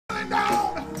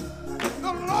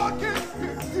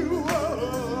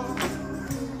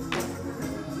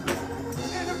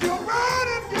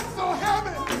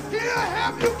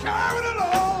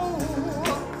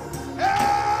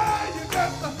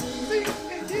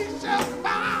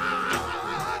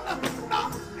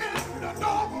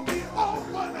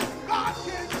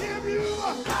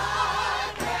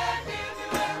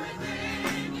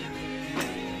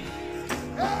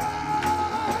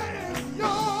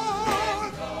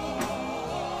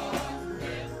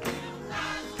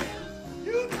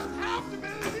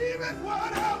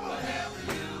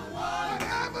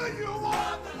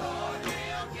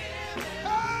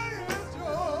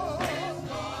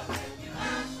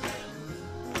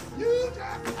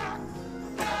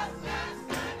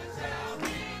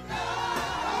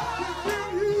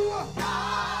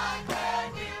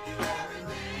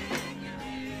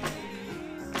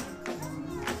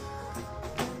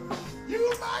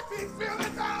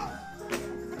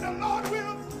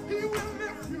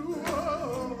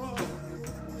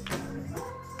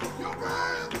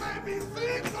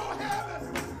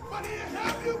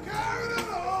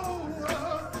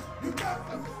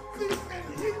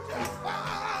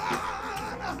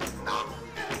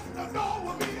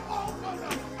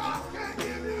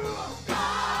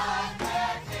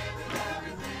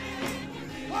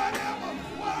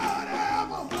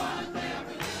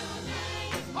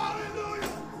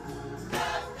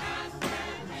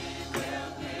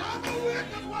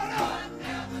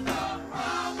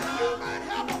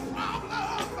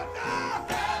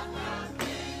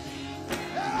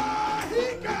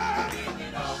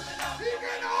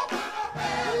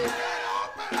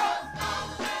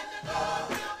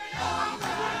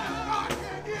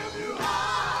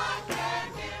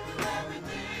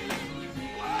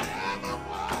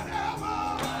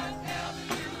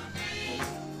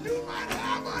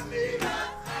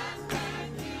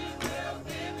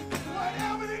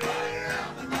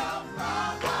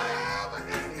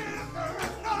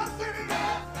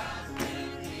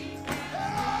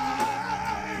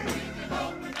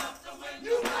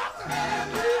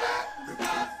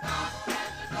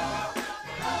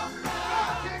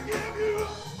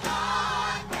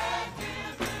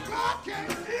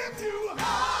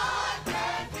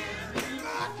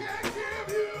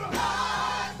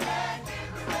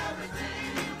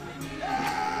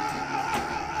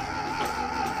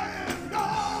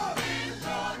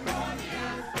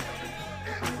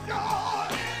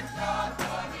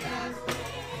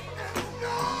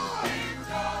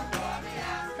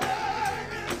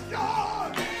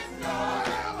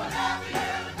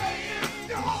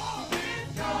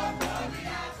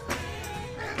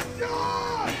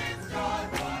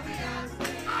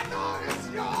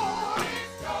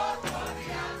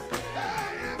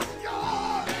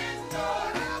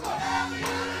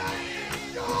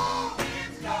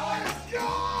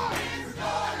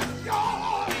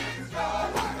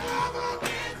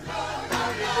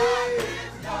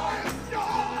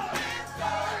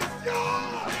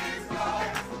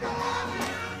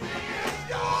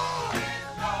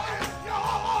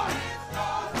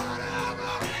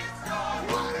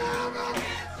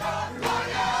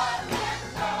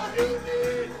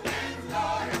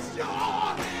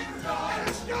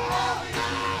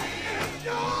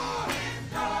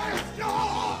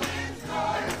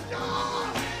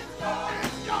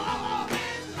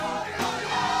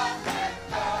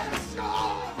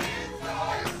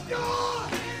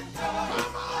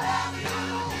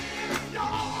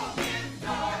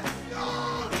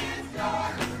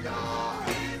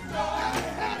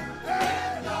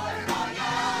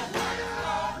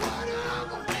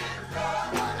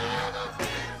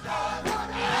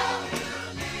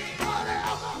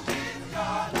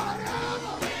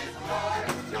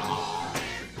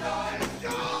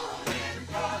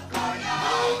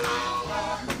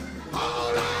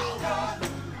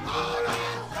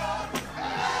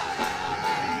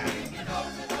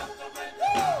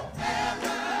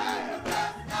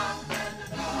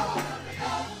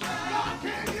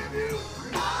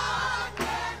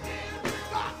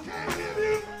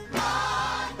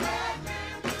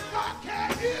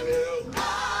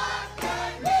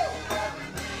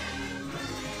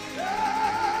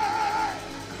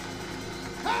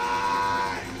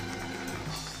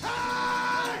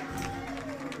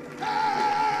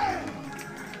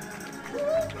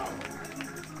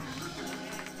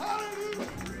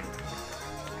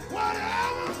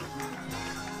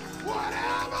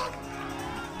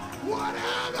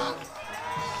Whatever.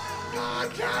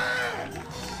 God can.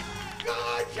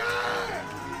 God can.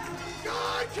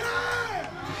 God can.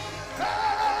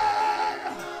 Hey.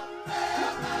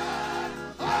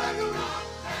 Hallelujah.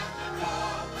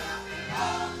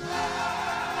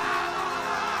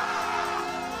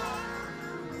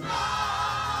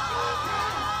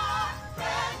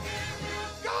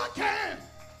 God can.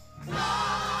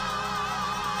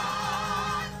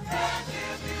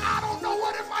 I don't know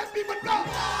what it might be, but God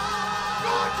can.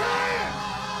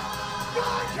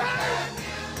 God can.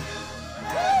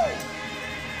 Woo.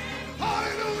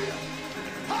 Hallelujah.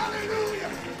 Hallelujah.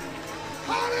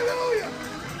 Hallelujah.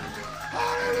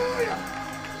 Hallelujah.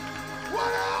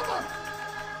 Whatever.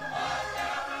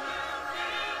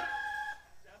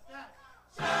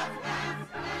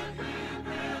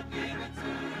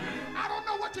 I don't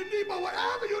know what you need, but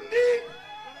whatever you need,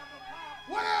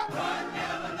 whatever.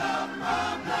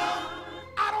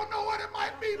 I don't know what it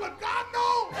might be, but God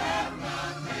knows.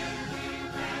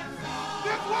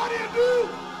 That's what He'll do.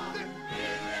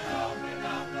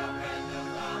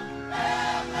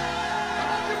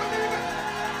 You believe it?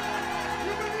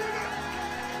 You believe it?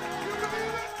 You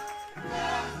believe it?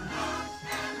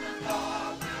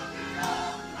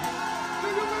 Do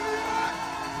you believe that?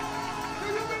 Do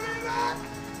you believe that?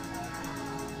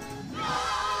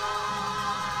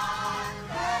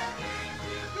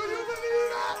 Do you believe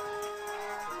that?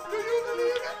 Do you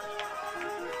believe it?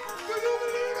 Do you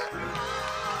believe it?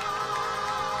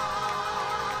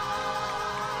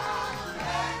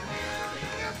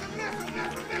 Listen.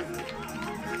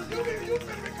 You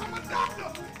finna become a doctor.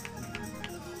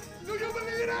 Do you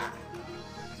believe that?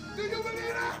 Do you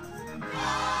believe that? Do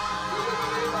you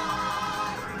believe that?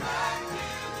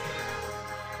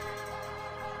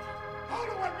 Hold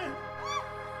on 1 minute.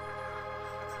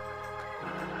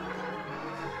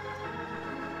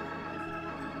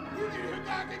 You need to hear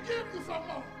God can give you some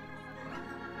more.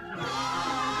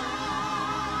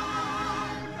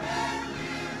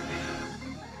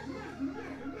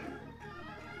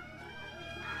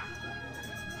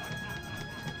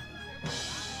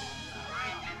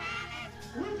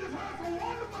 We just had some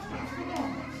wonderful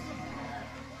testimony.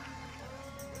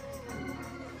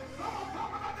 Someone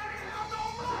talking about they didn't have no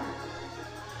money.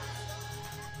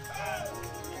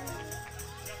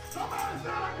 Somebody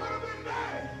said I could have been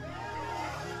dead.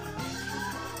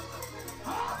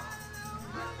 Huh?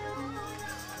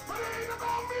 But it ain't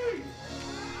about me.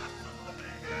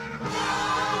 It ain't about me.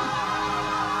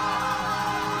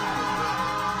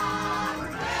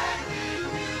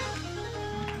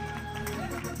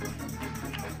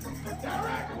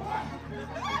 Derek, boy.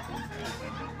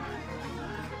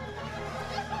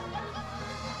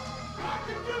 God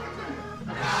can give it to you.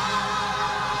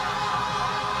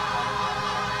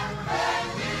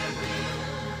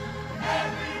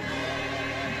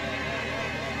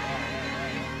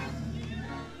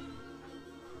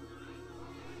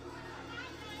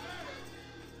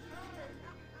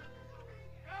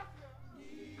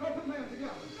 Go put them hands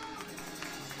together.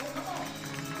 Oh, come on.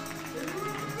 If you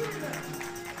really believe that.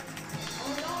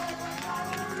 Oh, y'all ain't got God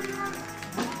on the reader.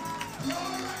 Y'all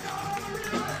ain't got God on the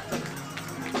reader.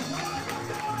 Y'all ain't got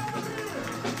God on the reader.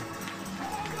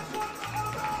 Oh, that's what it's all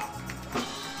about.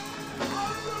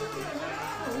 Hallelujah.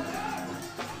 Whatever.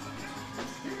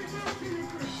 He can give it to you,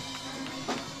 Chris.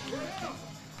 Whatever.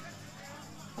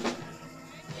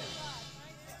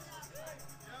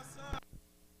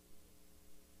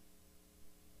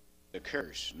 The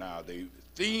curse. Now, the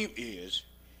theme is,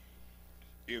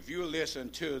 if you listen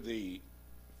to the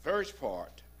first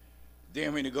part,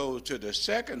 then when it goes to the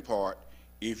second part,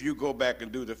 if you go back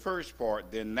and do the first part,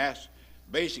 then that's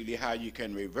basically how you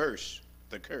can reverse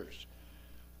the curse.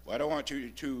 But I want you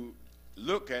to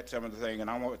look at some of the things, and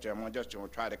I want just to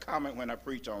try to comment when I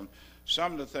preach on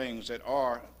some of the things that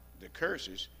are the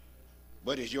curses,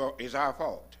 but it's our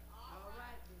fault.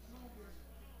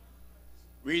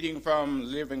 Reading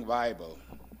from Living Bible,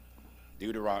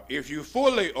 Deuteronomy. If you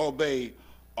fully obey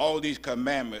all these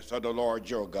commandments of the Lord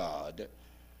your God,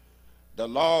 the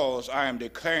laws I am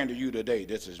declaring to you today,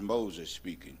 this is Moses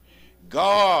speaking,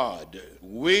 God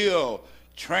will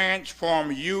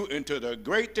transform you into the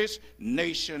greatest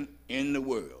nation in the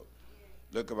world.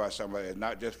 Look about somebody, it's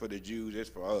not just for the Jews,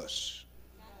 it's for us.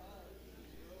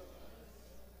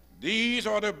 These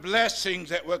are the blessings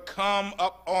that will come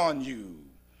up on you.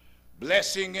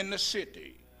 Blessing in the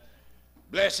city,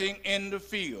 blessing in the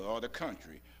field or the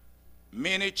country.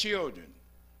 Many children,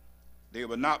 they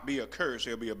will not be a curse,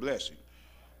 they'll be a blessing.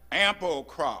 Ample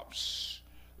crops,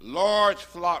 large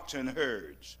flocks and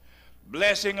herds,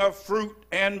 blessing of fruit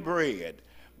and bread,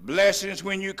 blessings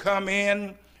when you come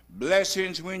in,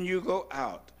 blessings when you go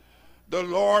out. The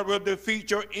Lord will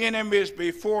defeat your enemies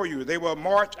before you. They will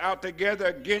march out together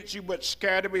against you, but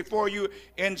scatter before you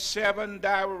in 7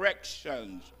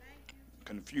 directions.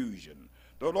 Confusion.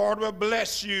 The Lord will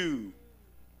bless you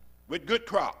with good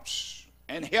crops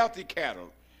and healthy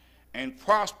cattle, and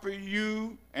prosper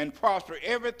you and prosper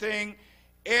everything,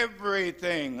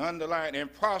 underline,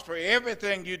 and prosper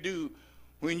everything you do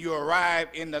when you arrive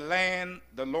in the land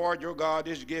the Lord your God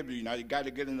is giving you. Now you got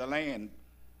to get in the land.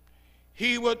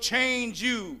 He will change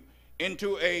you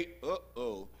into a,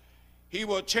 he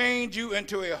will change you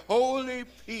into a holy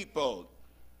people.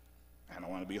 I don't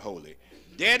want to be holy.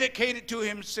 Dedicated to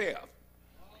himself.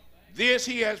 This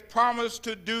he has promised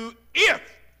to do if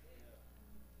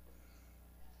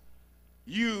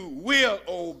you will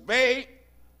obey,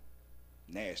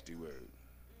 nasty word,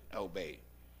 obey,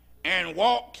 and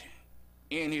walk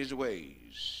in his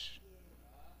ways.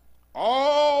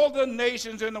 All the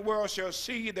nations in the world shall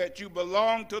see that you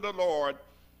belong to the Lord,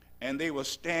 and they will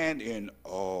stand in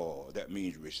awe. That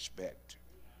means respect.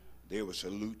 They will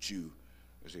salute you.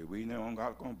 They say, we know I'm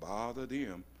not going to bother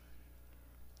them.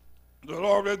 The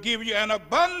Lord will give you an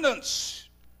abundance.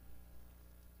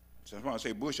 Someone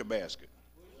say bushel basket.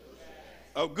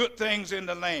 Of good things in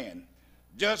the land,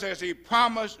 just as he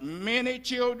promised many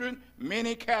children,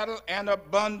 many cattle, and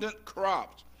abundant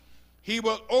crops. He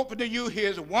will open to you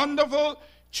his wonderful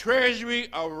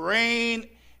treasury of rain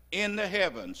in the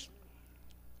heavens.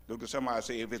 Look at somebody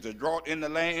say, if it's a drought in the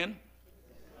land,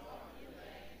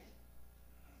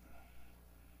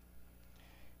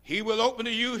 he will open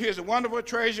to you his wonderful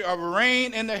treasure of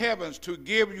rain in the heavens to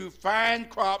give you fine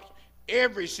crops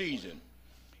every season.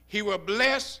 He will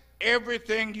bless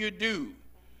everything you do.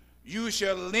 You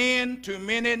shall lend to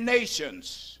many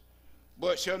nations,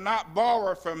 but shall not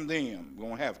borrow from them. We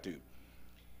won't have to.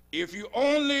 If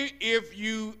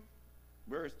you,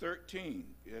 verse 13,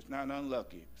 that's not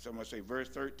unlucky. Someone say verse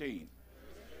 13.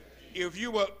 If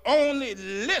you will only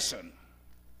listen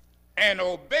and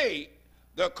obey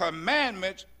the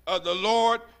commandments of the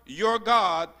Lord your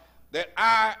God that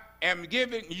I am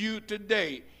giving you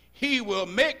today, he will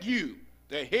make you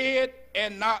the head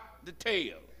and not the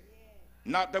tail,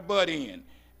 not the butt end.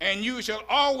 And you shall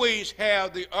always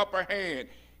have the upper hand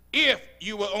if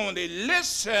you will only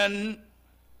listen.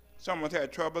 Someone's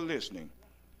had trouble listening.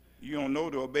 You don't know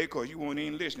to obey because you won't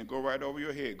even listen. Go right over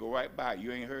your head. Go right by.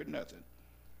 You ain't heard nothing.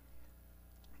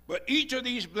 But each of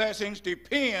these blessings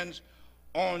depends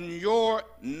on your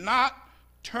not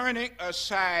turning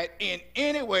aside in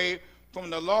any way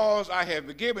from the laws I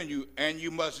have given you. And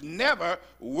you must never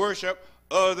worship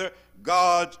other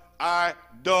gods. I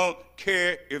don't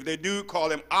care if they do call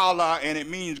him Allah and it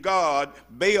means God.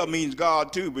 Baal means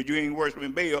God too, but you ain't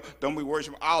worshiping Baal. Don't be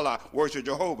worshiping Allah. Worship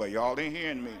Jehovah. Y'all ain't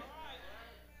hearing me.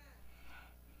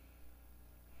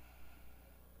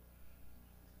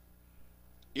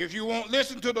 If you won't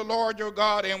listen to the Lord your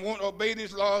God and won't obey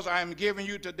these laws I am giving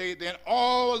you today, then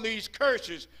all these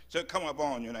curses shall come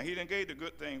upon you. Now, he done gave the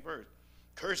good thing first.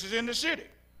 Curses in the city.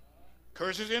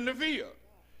 Curses in the field.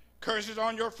 Curses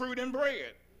on your fruit and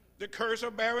bread. The curse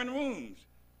of barren wombs.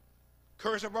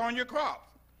 Curse upon your crops.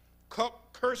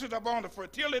 Curses upon the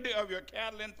fertility of your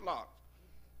cattle and flocks.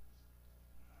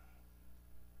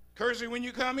 Curses when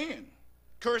you come in.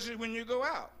 Curses when you go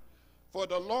out. For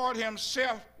the Lord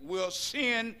himself will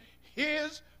send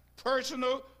his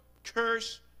personal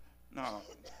curse. No,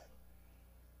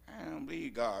 I don't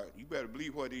believe God. You better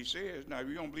believe what he says. Now, if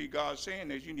you don't believe God's saying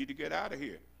this, you need to get out of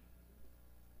here.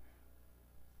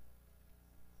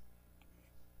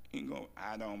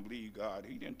 I don't believe God.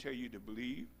 He didn't tell you to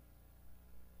believe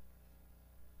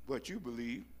what you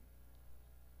believe.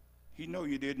 He know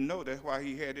you didn't know. That's why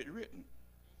he had it written.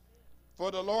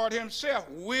 For the Lord himself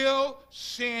will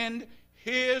send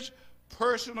his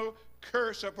personal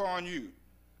curse upon you.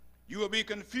 You will be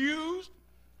confused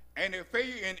and a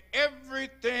failure in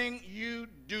everything you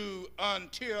do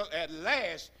until at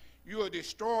last you are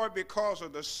destroyed because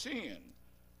of the sin.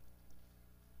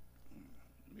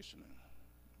 Missionary.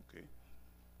 Okay.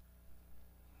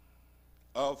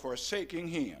 Of forsaking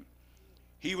him.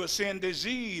 He will send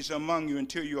disease among you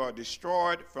until you are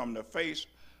destroyed from the face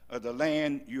of the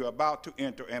land you are about to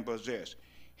enter and possess.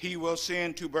 He will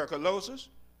send tuberculosis.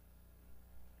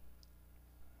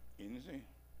 You see?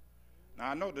 Now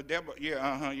I know the devil,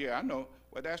 yeah, I know.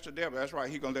 Well, that's the devil. That's right.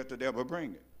 He's going to let the devil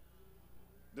bring it.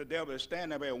 The devil is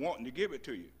standing there wanting to give it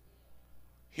to you.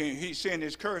 He send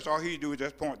his curse. All he do is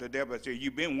just point to the devil and say,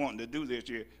 you've been wanting to do this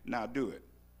here, now do it.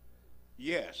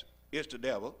 Yes, it's the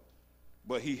devil,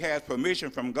 but he has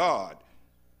permission from God.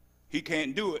 He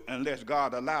can't do it unless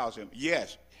God allows him.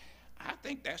 Yes, I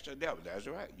think that's the devil. That's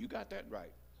right. You got that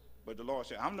right. But the Lord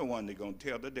said, I'm the one that's going to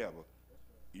tell the devil,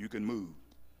 you can move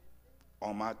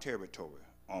on my territory,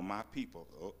 on my people.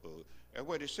 That's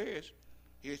what it says.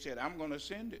 He said, I'm going to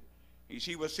send it.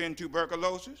 He will send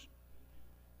tuberculosis.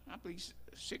 I believe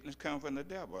sickness comes from the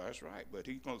devil. That's right. But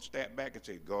he's going to step back and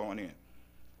say, go on in.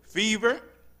 Fever,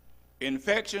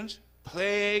 infections,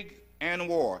 plague, and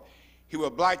war. He will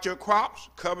blight your crops,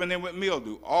 covering them with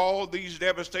mildew. All these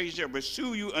devastations shall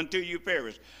pursue you until you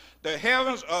perish. The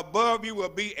heavens above you will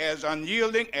be as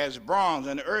unyielding as bronze,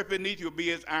 and the earth beneath you will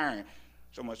be as iron.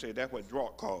 Someone said that's what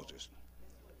drought causes.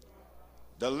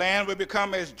 The land will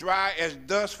become as dry as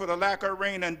dust for the lack of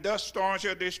rain, and dust storms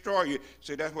shall destroy you.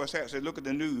 See, that's what's happening. Say, look at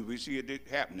the news. We see it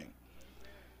happening.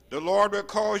 The Lord will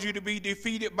cause you to be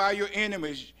defeated by your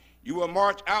enemies. You will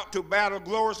march out to battle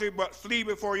gloriously, but flee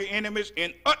before your enemies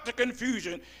in utter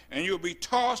confusion, and you'll be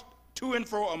tossed to and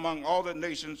fro among all the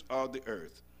nations of the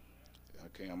earth.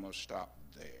 Okay, I'm going to stop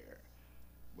there.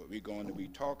 But we're going to be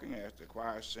talking as the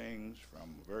choir sings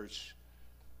from verse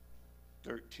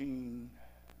 13,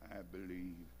 I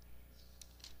believe.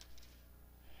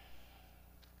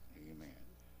 Amen.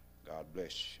 God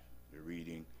bless the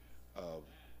reading of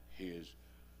his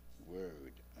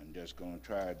word. I'm just going to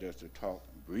try just to talk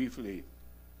briefly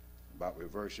about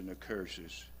reversing the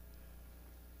curses.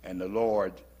 And the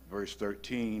Lord, verse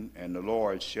 13, and the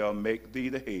Lord shall make thee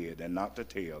the head and not the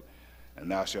tail, and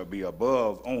thou shalt be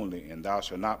above only, and thou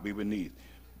shalt not be beneath,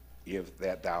 if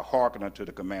that thou hearken unto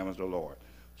the commandments of the Lord.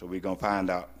 So we're going to find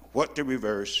out what to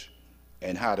reverse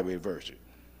and how to reverse it.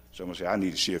 Someone say, I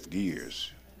need to shift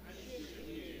gears.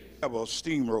 Devil's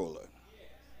steamroller.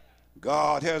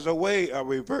 God has a way of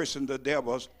reversing the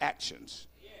devil's actions,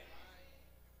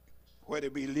 whether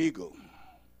it be legal,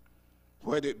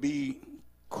 whether it be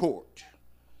court.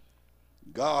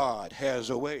 God has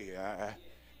a way.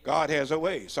 God has a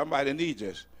way. Somebody needs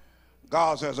this.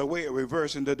 God has a way of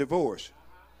reversing the divorce.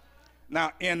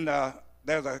 Now,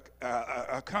 there's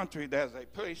a country, there's a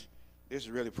place. This is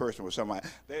really personal with somebody.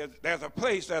 There's a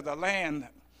place, there's a land.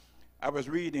 I was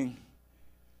reading.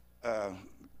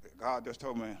 God just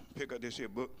told me to pick up this here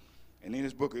book, and in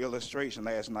this book of illustration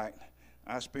last night,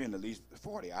 I spend at least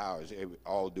 40 hours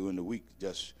all during the week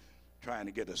just trying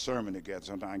to get a sermon together.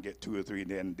 Sometimes I get 2 or 3,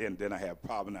 then I have a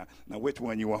problem. Now, which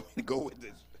one you want me to go with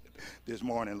this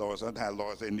morning, Lord? Sometimes,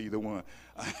 Lord, say neither one.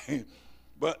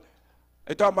 But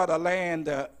they talk about a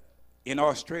land in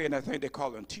Australia, and I think they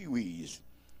call them Tiwis.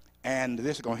 And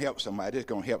this is going to help somebody. This is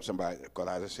going to help somebody, because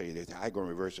I just say this, I'm going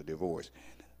to reverse a divorce.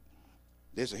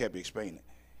 This will help you explain it.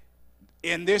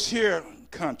 In this here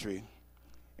country,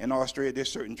 in Australia,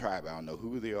 there's certain tribe. I don't know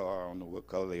who they are. I don't know what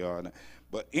color they are.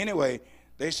 But anyway,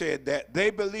 they said that they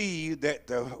believe that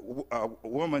the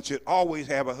woman should always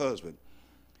have a husband.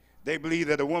 They believe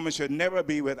that a woman should never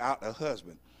be without a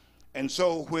husband. And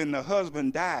so when the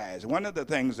husband dies, one of the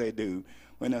things they do,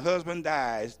 when the husband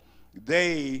dies,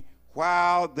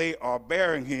 while they are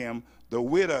burying him, the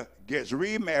widow gets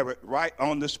remarried right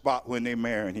on the spot when they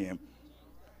marry him.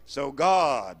 So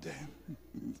God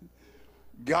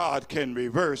can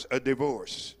reverse a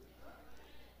divorce.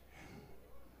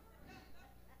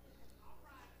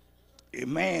 A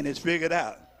man is figured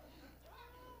out.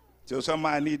 So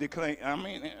somebody need to claim. I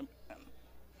mean,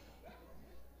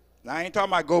 I ain't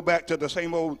talking about go back to the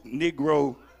same old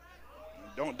Negro.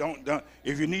 Don't.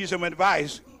 If you need some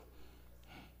advice,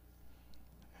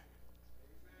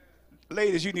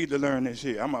 ladies, you need to learn this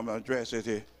here. I'm going to address this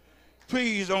here.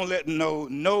 Please don't let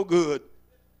no good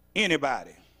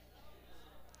anybody.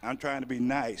 I'm trying to be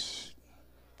nice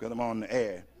because I'm on the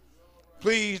air.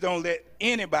 Please don't let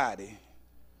anybody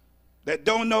that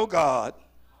don't know God,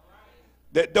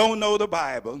 that don't know the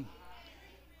Bible,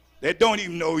 that don't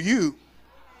even know you,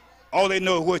 all they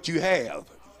know is what you have.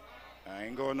 I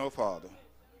ain't going no farther.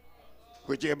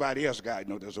 Which everybody else got,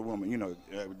 there's a woman,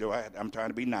 I'm trying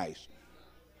to be nice.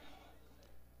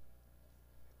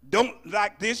 Don't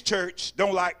like this church,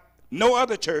 don't like no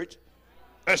other church,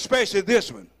 especially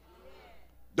this one.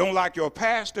 Don't like your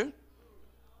pastor,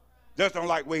 just don't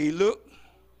like the way he look.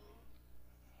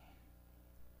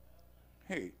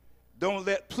 Hey,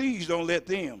 please don't let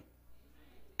them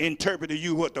interpret to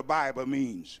you what the Bible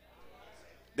means.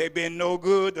 They've been no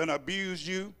good and abused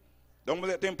you. Don't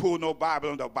let them pull no Bible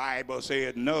and the Bible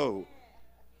said no.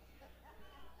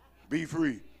 Be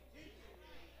free.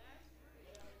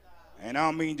 And I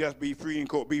don't mean just be free in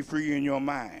court, be free in your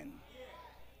mind.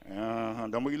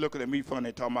 Don't be looking at me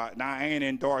funny talking about, now I ain't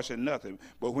endorsing nothing.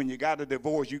 But when you got a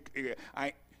divorce,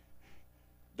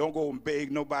 don't go and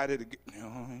beg nobody to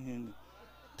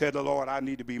tell the Lord I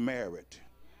need to be married.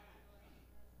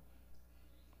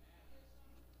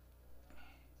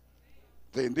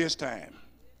 Then this time,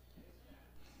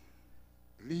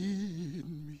 lead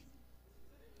me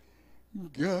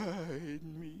guide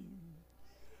me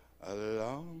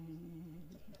along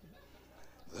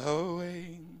the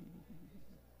way.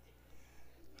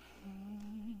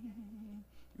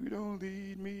 You don't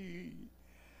lead me,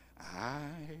 I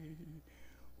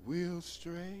will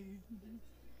stray.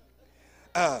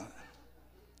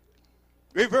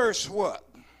 Reverse what?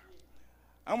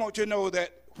 I want you to know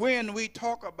that when we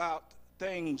talk about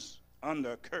things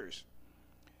under curse,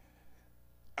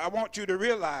 I want you to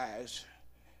realize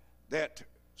that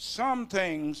some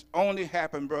things only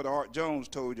happen, Brother Art Jones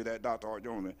told you that, Dr. Art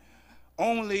Jones,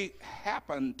 only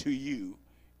happen to you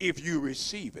if you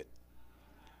receive it.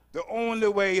 The only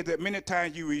way that many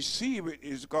times you receive it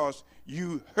is because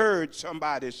you heard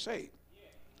somebody say.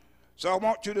 So I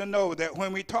want you to know that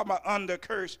when we talk about under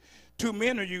curse, too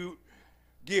many of you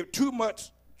give too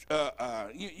much,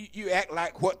 you act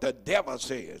like what the devil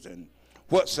says and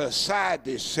what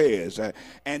society says.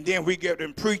 And then we get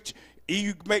and preach.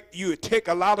 You take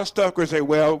a lot of stuff and say,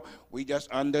 well, we just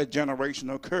under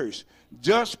generational curse.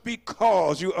 Just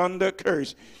because you under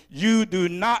curse, you do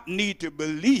not need to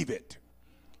believe it.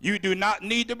 You do not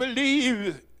need to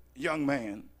believe, young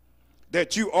man,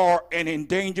 that you are an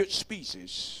endangered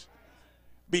species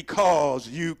because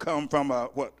you come from a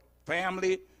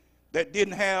family that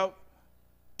didn't have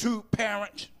two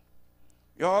parents.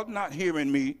 Y'all not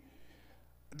hearing me.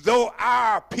 Though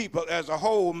our people as a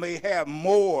whole may have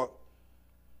more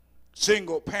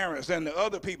single parents than the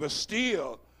other people,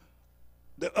 still,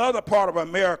 the other part of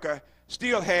America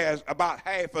still has about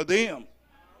half of them.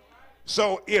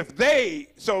 So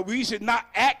we should not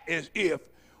act as if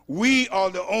we are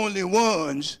the only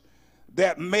ones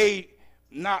that may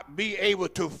not be able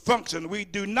to function. We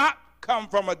do not come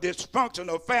from a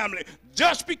dysfunctional family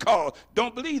just because.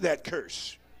 Don't believe that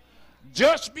curse.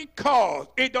 Just because.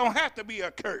 It don't have to be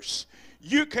a curse.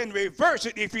 You can reverse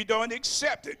it if you don't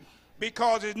accept it,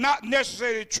 because it's not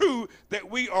necessarily true that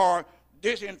we are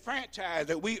disenfranchised,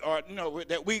 that we are,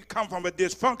 that we come from a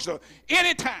dysfunctional.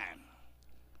 Anytime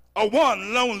a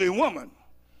one lonely woman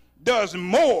does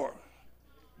more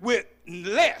with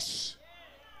less,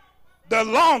 the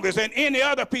longest, than any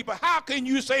other people, how can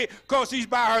you say because she's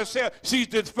by herself she's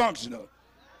dysfunctional?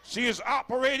 She is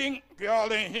operating,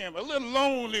 y'all ain't hearing, a little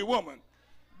lonely woman,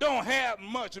 don't have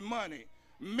much money.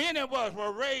 Many of us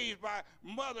were raised by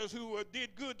mothers who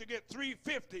did good to get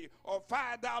 $3.50 or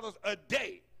 $5 a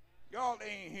day. Y'all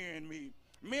ain't hearing me.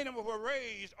 Many of us were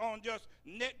raised on just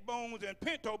neck bones and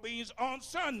pinto beans on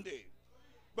Sunday.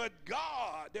 But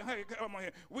God, come on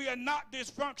here, we are not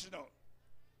dysfunctional.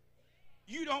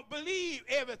 You don't believe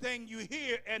everything you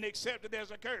hear and accept it as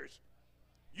a curse.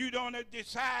 You don't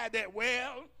decide that,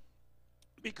 well,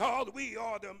 because we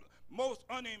are the most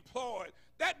unemployed,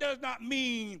 that does not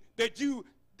mean that you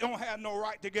don't have no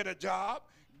right to get a job.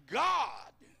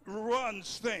 God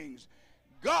runs things.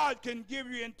 God can give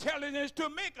you intelligence to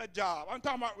make a job. I'm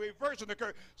talking about reversing the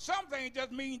curse. Some things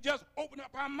just mean just open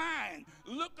up our mind.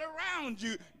 Look around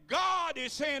you. God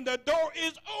is saying the door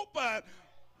is open.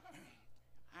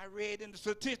 I read in the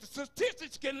statistics.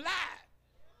 Statistics can lie.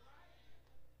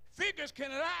 Figures can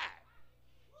lie.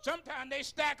 Sometimes they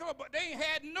stack up, but they ain't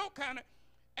had no kind of,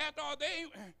 after all, they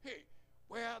ain't, hey,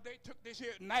 well, they took this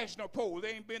here national poll. They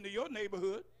ain't been to your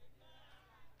neighborhood.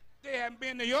 They haven't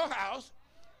been to your house.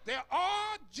 There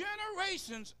are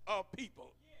generations of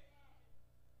people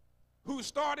who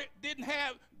didn't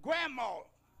have, grandma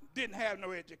didn't have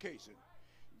no education.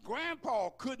 Grandpa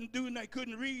couldn't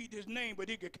read his name, but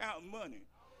he could count money.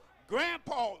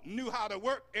 Grandpa knew how to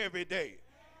work every day.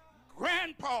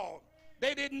 Grandpa,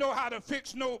 they didn't know how to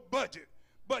fix no budget.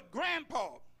 But Grandpa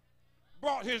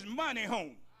brought his money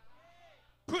home,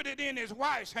 put it in his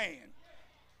wife's hand,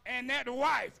 and that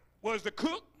wife was the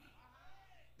cook.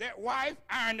 That wife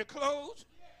ironed the clothes,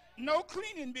 no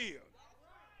cleaning bill.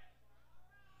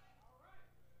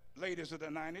 Ladies of the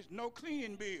 90s, no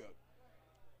cleaning bill.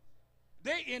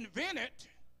 They invented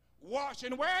wash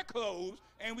and wear clothes,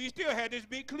 and we still had this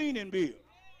big cleaning bill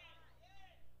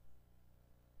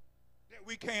that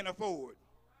we can't afford.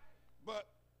 But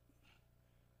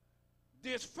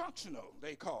dysfunctional,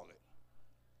 they call it.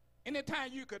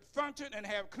 Anytime you could function and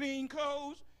have clean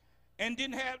clothes and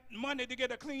didn't have money to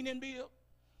get a cleaning bill,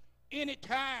 any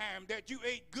time that you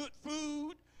ate good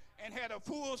food and had a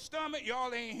full stomach,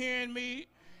 y'all ain't hearing me,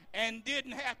 and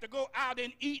didn't have to go out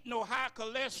and eat no high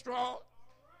cholesterol,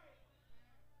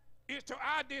 it's to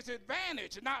our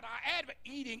disadvantage, not our advantage.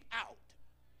 Eating out,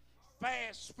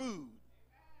 fast food,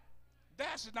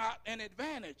 that's not an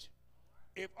advantage.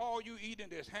 If all you eating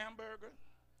is hamburger,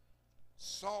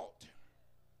 salt,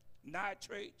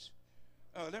 nitrates,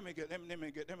 let me get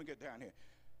down here.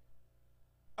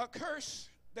 A curse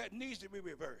that needs to be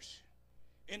reversed.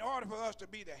 in order for us to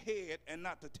be the head and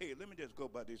not the tail. Let me just go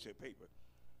by this here paper.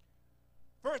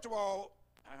 First of all,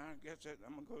 I guess that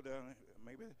I'm going to go down,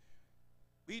 maybe.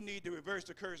 We need to reverse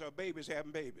the curse of babies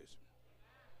having babies.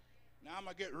 Now I'm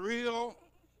going to get real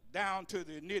down to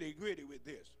the nitty gritty with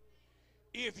this.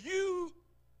 If you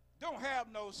don't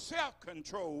have no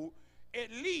self-control,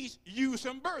 at least use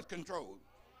some birth control.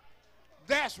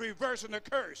 That's reversing the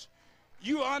curse.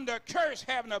 You are under a curse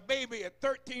having a baby at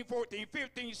 13, 14,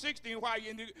 15, 16 while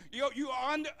you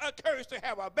are under a curse to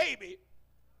have a baby.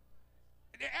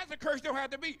 That's a curse don't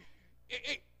have to be.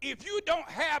 If you don't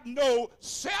have no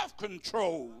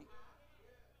self-control,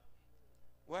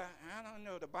 well, I don't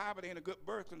know. The Bible ain't a good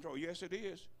birth control. Yes, it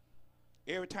is.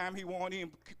 Every time he wants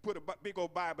in, put a big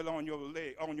old Bible on your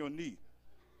leg, on your knee.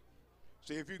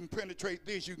 See, if you can penetrate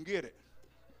this, you can get it.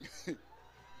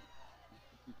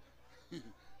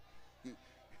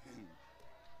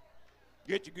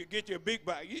 Get your big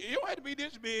Bible. You don't have to be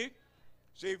this big.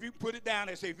 See, if you put it down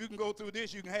and say, if you can go through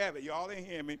this, you can have it. Y'all ain't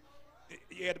hear me.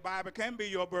 Yeah, the Bible can be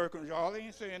your birth control. Y'all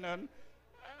ain't saying nothing.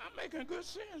 I'm making good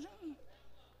sense.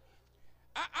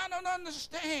 I don't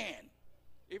understand.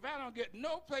 If I don't get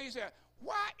no place else,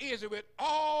 why is it with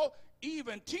all,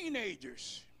 even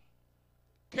teenagers,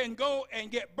 can go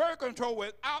and get birth control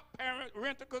without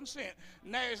parental consent?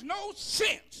 And there's no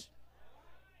sense.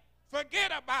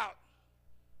 Forget about.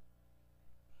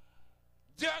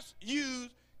 Just use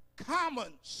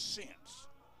common sense.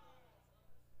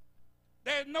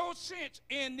 There's no sense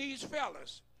in these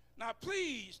fellas. Now,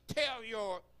 please tell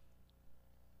your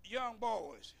young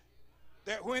boys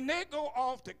that when they go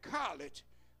off to college,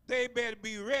 they better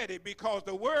be ready because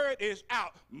the word is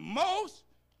out. Most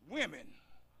women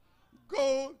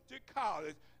go to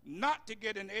college not to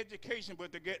get an education,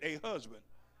 but to get a husband.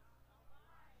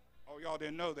 Oh, y'all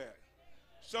didn't know that.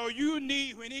 So you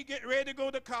need, when he get ready to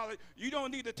go to college, you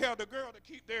don't need to tell the girl to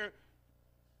keep their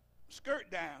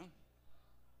skirt down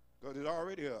because it's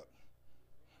already up.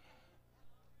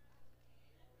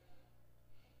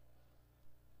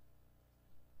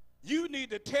 You need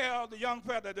to tell the young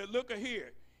fella that, look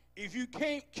here, if you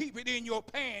can't keep it in your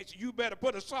pants, you better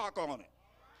put a sock on it.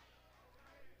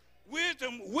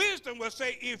 Wisdom will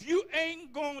say, if you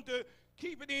ain't going to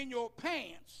keep it in your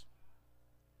pants,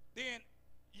 then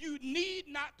you need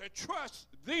not to trust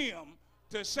them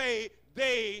to say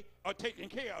they are taking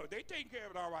care of it. They taking care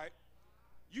of it all right.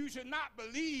 You should not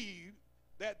believe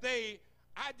that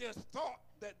I just thought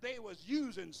that they was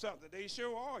using something. They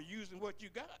sure are using what you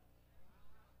got.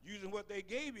 Using what they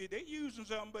gave you. They using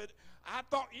something, but I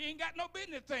thought you ain't got no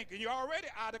business thinking. You're already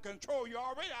out of control. You're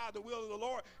already out of the will of the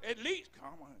Lord. At least,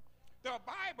 come on. The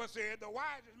Bible said the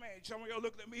wisest man, some of y'all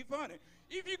looking at me funny.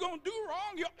 If you're going to do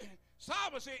wrong,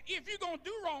 Solomon said, if you're going to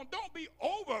do wrong, don't be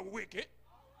over wicked.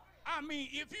 I mean,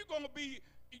 if you're going to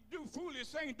do foolish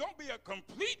things, don't be a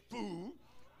complete fool.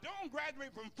 Don't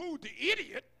graduate from fool to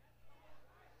idiot.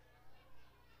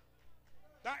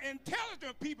 Now,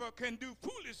 intelligent people can do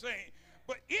foolish things,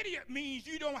 but idiot means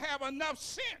you don't have enough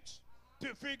sense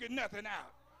to figure nothing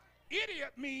out.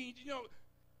 Idiot means,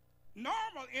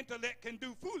 normal intellect can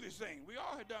do foolish things. We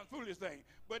all have done foolish things.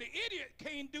 But an idiot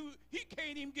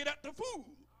can't even get up to fool.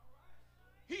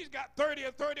 He's got 30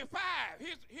 or 35.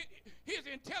 His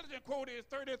intelligence quota is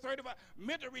 30 or 35.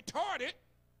 Mental retarded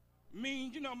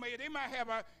means, maybe they might have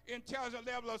an intelligence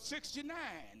level of 69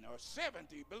 or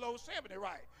 70, below 70,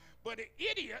 right? But an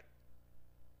idiot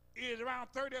is around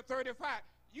 30 or 35.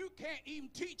 You can't even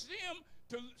teach them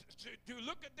to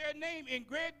look at their name in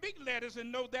great big letters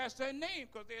and know that's their name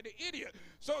because they're the idiot.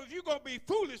 So if you're going to be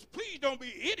foolish, please don't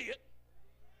be idiot.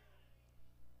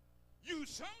 Use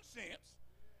some sense.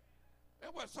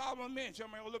 That's what Solomon meant.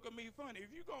 Somebody will look at me funny. If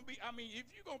you're going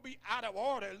to be out of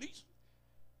order, at least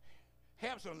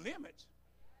have some limits.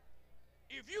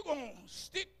 If you're going to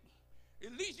stick,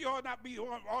 at least you ought not be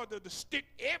on order to stick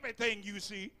everything you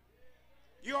see.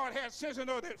 You ought to have sense to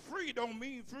know that free don't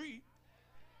mean free.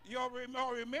 You ought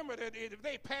to remember that if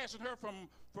they passing her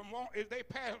if they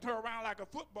passing her around like a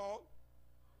football,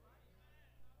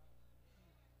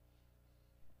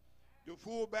 the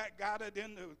fullback got her,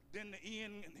 then the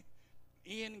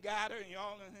end got her, and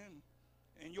y'all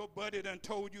and your buddy done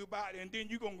told you about it, and then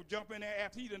you gonna jump in there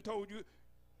after he done told you.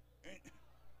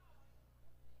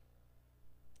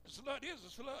 A slut is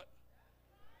a slut.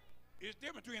 It's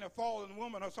different between a fallen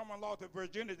woman or someone lost their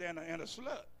virginity and a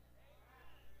slut.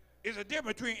 It's a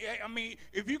difference between,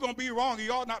 if you're going to be wrong,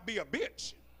 you ought not be a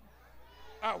bitch.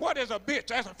 What is a bitch?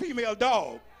 That's a female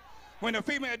dog. When a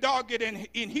female dog get in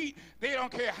heat, they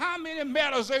don't care how many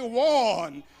medals they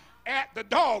won at the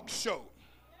dog show.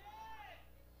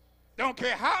 Don't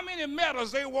care how many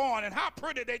medals they won and how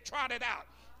pretty they trotted out.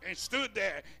 and stood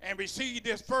there and received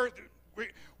this first,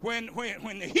 when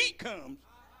the heat comes,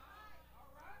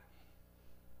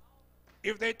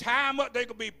 if they tie them up, they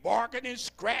could be barking and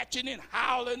scratching and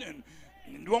howling and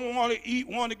don't want to eat,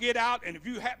 want to get out. And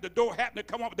if the door happen to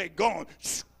come up, they're gone.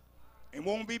 And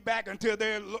won't be back until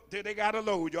they got a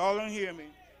load. Y'all don't hear me.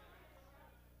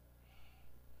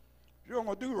 You're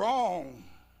going to do wrong.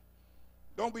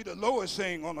 Don't be the lowest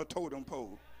thing on the totem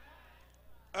pole.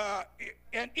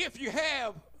 And if you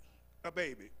have a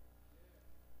baby,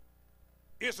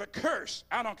 it's a curse.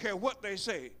 I don't care what they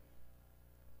say.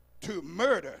 To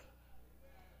murder.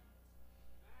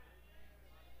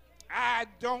 I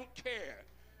don't care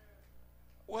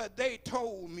what they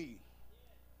told me.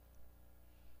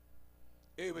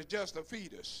 It was just a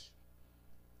fetus.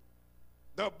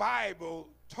 The Bible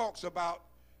talks about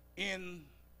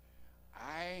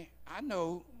I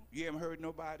know you haven't heard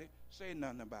nobody say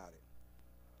nothing about it.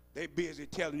 They busy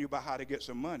telling you about how to get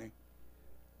some money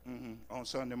on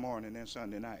Sunday morning and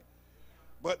Sunday night.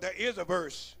 But there is a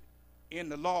verse in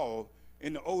the law,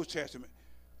 in the Old Testament,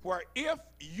 where if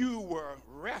you were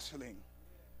wrestling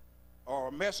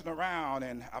or messing around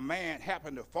and a man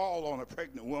happened to fall on a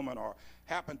pregnant woman or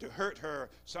happened to hurt her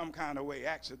some kind of way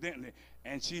accidentally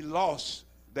and she lost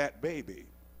that baby,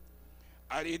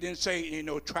 it didn't say,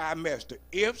 trimester.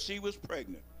 If she was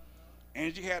pregnant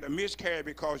and she had a miscarriage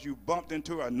because you bumped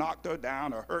into her, knocked her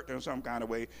down, or hurt her in some kind of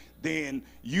way, then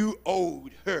you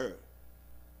owed her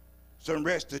some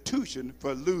restitution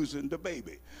for losing the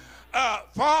baby.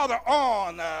 Farther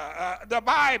on, the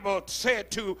Bible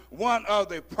said to one of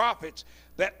the prophets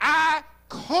that I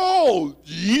called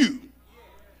you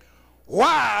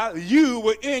while you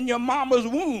were in your mama's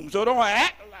womb. So don't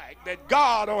act like that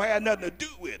God don't have nothing to do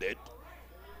with it.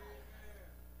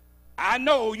 I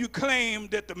know you claim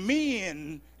that the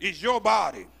men is your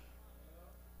body.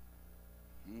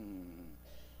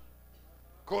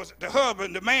 Of course, the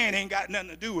husband, the man ain't got nothing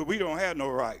to do with it. We don't have no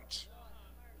rights.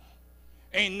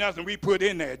 Ain't nothing we put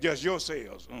in there, just your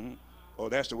cells. Oh,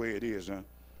 that's the way it is, huh?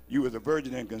 You was a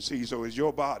virgin and conceived, so it's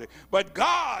your body. But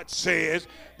God says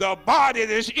the body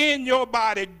that's in your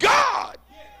body, God.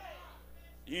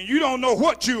 And you don't know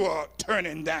what you are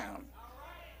turning down.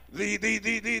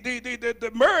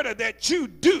 The murder that you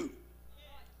do,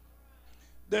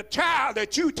 the child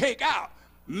that you take out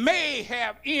may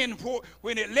have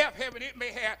when it left heaven, it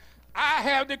may have, I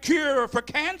have the cure for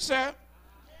cancer.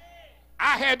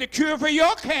 I had the cure for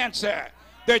your cancer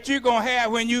that you're going to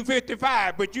have when you're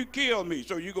 55, but you killed me,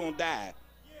 so you're going to die.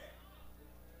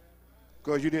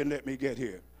 Because you didn't let me get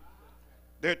here.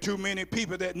 There are too many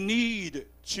people that need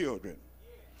children,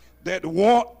 that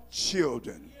want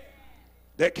children,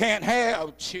 that can't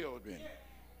have children.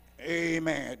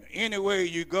 Amen. Anywhere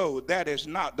you go, that is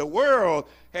not. The world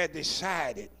had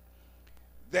decided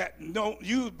that don't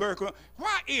use birth control.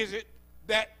 Why is it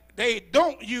that they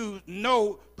don't use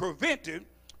no preventive,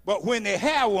 but when they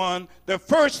have one, the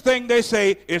first thing they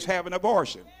say is have an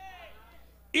abortion?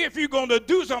 If you're going to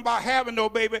do something about having no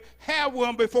baby, have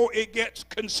one before it gets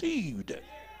conceived.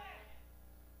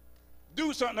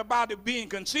 Do something about it being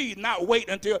conceived, not wait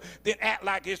until then act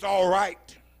like it's all right.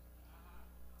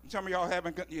 Some of y'all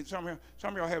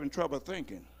having trouble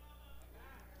thinking.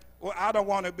 Well, I don't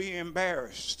want to be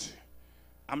embarrassed.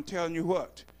 I'm telling you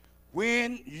what,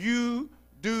 when you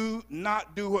do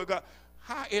not do what God,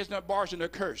 how is an abortion a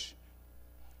curse?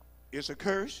 It's a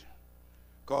curse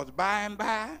because by and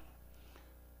by,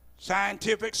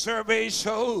 scientific survey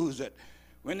shows that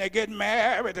when they get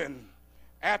married and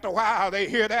after a while they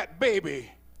hear that baby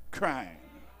crying.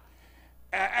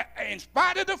 In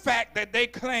spite of the fact that they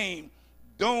claim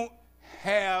don't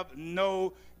have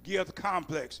no guilt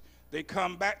complex, they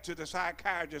come back to the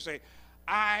psychiatrist and say,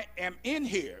 I am in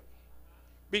here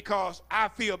because I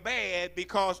feel bad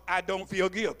because I don't feel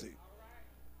guilty.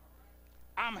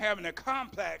 I'm having a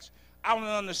complex. I don't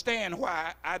understand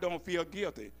why I don't feel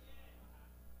guilty.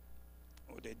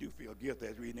 Oh, they do feel guilty.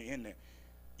 That's reading in there.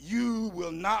 You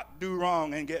will not do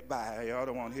wrong and get by. Y'all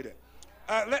don't want to hear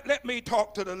that. Let me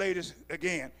talk to the ladies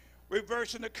again.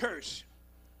 Reversing the curse.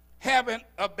 Having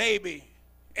a baby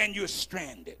and you're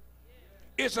stranded.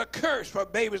 It's a curse for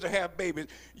babies to have babies.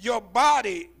 Your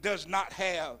body does not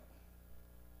have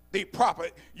the proper.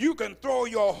 You can throw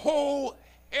your whole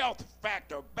health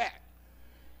factor back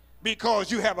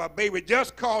because you have a baby.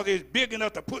 Just because it's big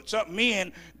enough to put something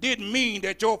in didn't mean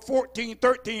that your 14,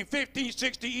 13, 15,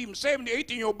 16, even 17,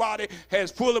 18-year-old body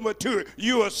has fully matured.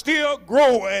 You are still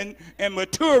growing and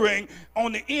maturing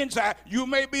on the inside. You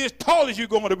may be as tall as you're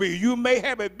going to be. You may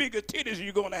have as big as titties as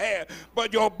you're going to have.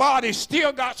 But your body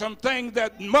still got some things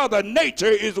that Mother Nature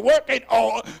is working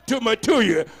on to mature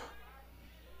you.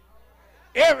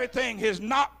 Everything has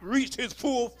not reached its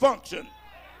full function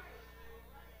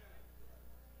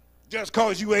just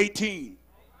because you're 18.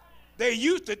 They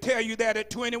used to tell you that at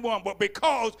 21, but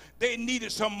because they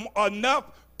needed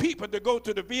enough people to go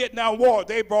to the Vietnam War,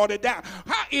 they brought it down.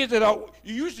 How is it?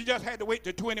 You used to just have to wait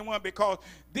to 21 because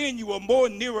then you were more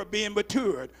nearer being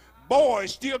matured.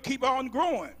 Boys still keep on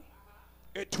growing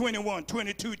at 21,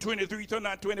 22, 23,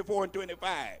 29, 24, and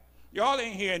 25. Y'all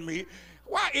ain't hearing me.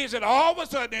 Why is it all of a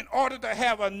sudden, in order to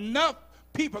have enough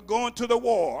people going to the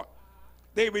war,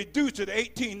 they reduced it to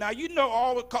 18? Now, you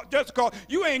know, just because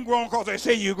you ain't grown because they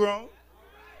say you grown.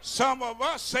 Some of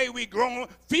us say we grown,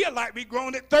 feel like we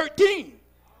grown at 13.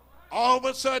 All of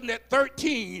a sudden at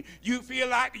 13, you feel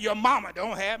like your mama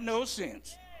don't have no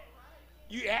sense.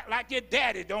 You act like your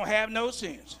daddy don't have no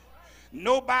sense.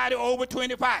 Nobody over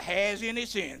 25 has any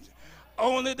sense.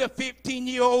 Only the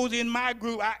 15-year-olds in my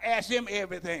group, I ask them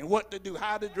everything, what to do,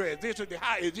 how to dress, this or that,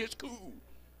 how is this cool?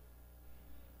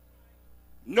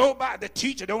 Nobody, the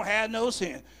teacher don't have no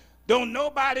sense. Don't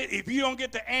nobody, if you don't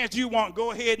get the answer you want,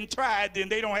 go ahead and try it, then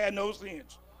they don't have no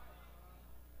sense.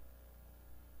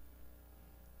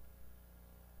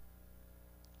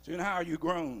 So how are you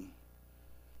grown?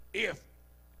 If,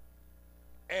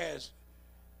 as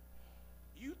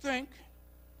you think,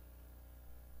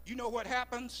 you know what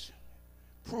happens?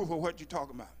 Proof of what you're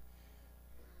talking about.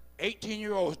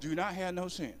 18-year-olds do not have no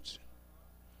sense.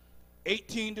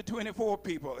 18 to 24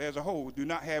 people as a whole do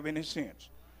not have any sense.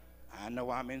 I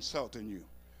know I'm insulting you.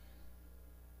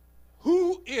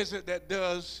 Who is it that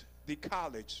does the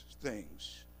college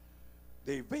things?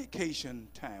 The vacation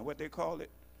time, what they call it?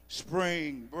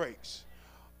 Spring breaks.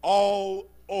 All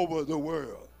over the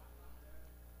world.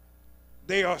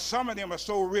 Some of them are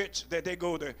so rich that they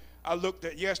go to, I looked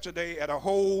at yesterday at a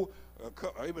whole,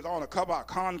 it was on a cover of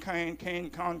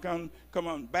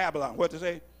Babylon. What to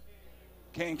say?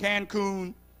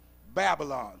 Cancun,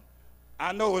 Babylon.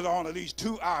 I know it was on at least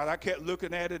 2 hours. I kept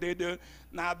looking at it.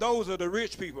 Now, those are the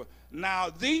rich people. Now,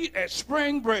 at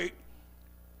spring break,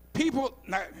 people,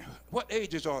 now, what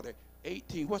ages are they?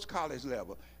 18. What's college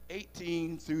level?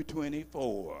 18 through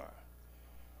 24.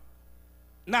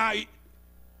 Now,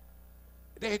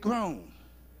 they're grown.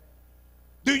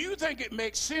 Do you think it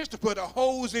makes sense to put a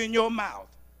hose in your mouth?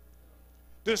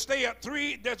 To stay up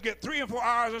just get 3 and 4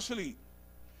 hours of sleep?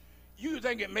 You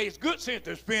think it makes good sense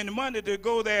to spend money to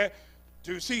go there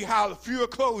to see how fewer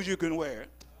clothes you can wear,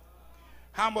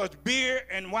 how much beer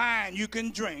and wine you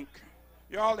can drink.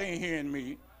 Y'all ain't hearing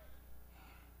me.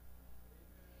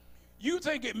 You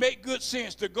think it make good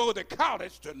sense to go to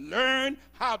college to learn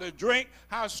how to drink?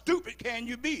 How stupid can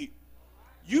you be?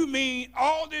 You mean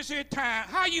all this here time,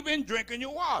 how you been drinking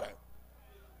your water?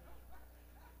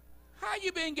 How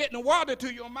you been getting water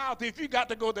to your mouth if you got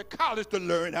to go to college to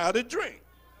learn how to drink?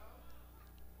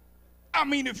 I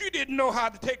mean, if you didn't know how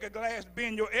to take a glass,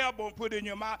 bend your elbow and put it in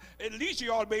your mouth, at least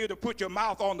you ought to be able to put your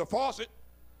mouth on the faucet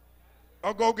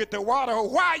or go get the water.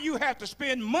 Why you have to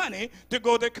spend money to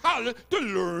go to college to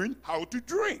learn how to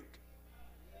drink?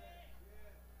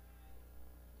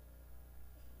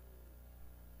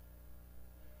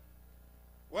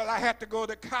 Well, I have to go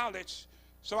to college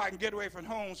so I can get away from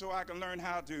home so I can learn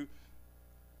how to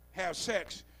have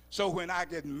sex. So when I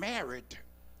get married,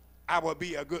 I will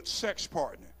be a good sex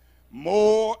partner.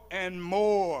 More and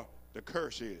more, the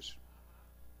curse is.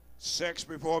 Sex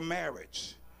before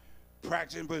marriage.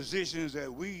 Practicing positions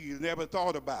that we never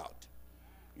thought about.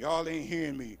 Y'all ain't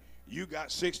hearing me. You got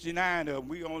 69 of them.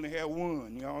 We only have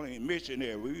one. Y'all ain't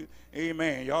missionary.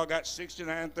 Amen. Y'all got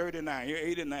 69, 39,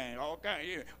 89, all kinds.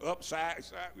 Yeah, upside,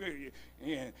 side.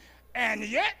 Yeah. And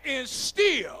yet and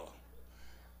still,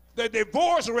 the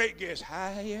divorce rate gets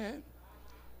higher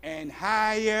and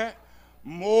higher.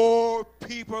 More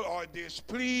people are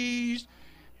displeased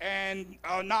and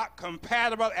are not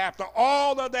compatible after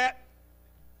all of that.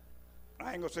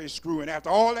 I ain't going to say screwing. After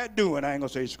all that doing, I ain't going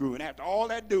to say screwing. After all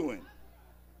that doing.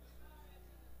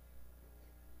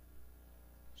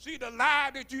 See, the lie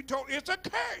that you told, it's a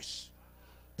curse.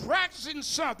 Practicing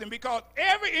something, because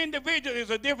every individual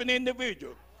is a different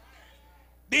individual.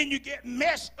 Then you get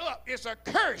messed up. It's a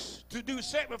curse to do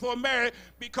sex before marriage,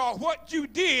 because what you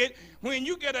did, when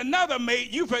you get another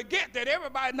mate, you forget that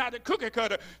everybody's not a cookie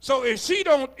cutter. So if he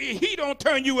don't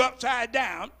turn you upside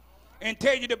down and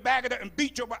tell you to back it up and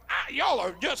beat your butt, y'all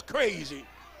are just crazy.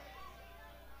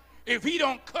 If he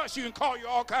don't cuss you and call you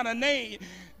all kind of names,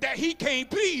 that he can't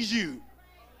please you.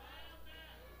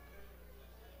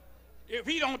 If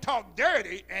he don't talk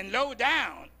dirty and low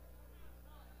down,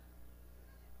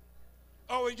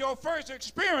 or your first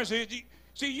experience is,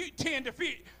 you tend to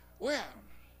feel, well,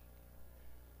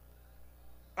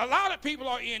 a lot of people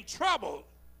are in trouble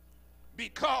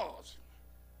because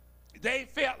they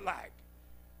felt like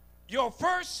your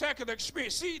first, second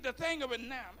experience. See, the thing of it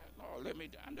now, Lord,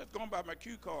 I'm just going by my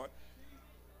cue card.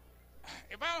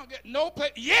 If I don't get no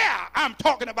place, yeah, I'm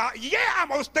talking about, yeah, I'm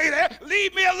going to stay there.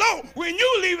 Leave me alone. When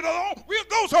you leave it alone, we'll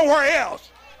go somewhere else.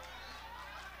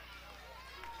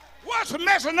 What's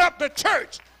messing up the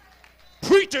church?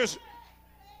 Preachers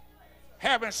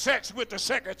having sex with the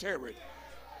secretary.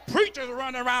 Preachers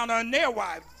running around on their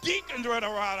wives. Deacons running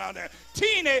around on there.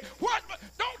 Teenage. What?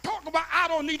 Don't talk about, I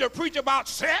don't need to preach about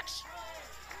sex.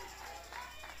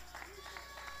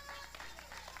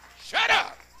 Shut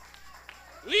up.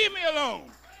 Leave me alone.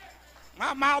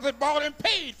 My mouth is bought and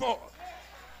paid for.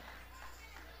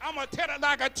 I'm going to tell it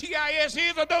like a TIS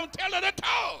is, or don't tell it at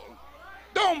all.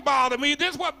 Don't bother me.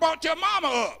 This is what brought your mama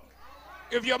up.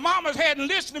 If your mamas hadn't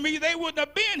listened to me, they wouldn't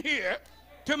have been here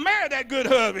to marry that good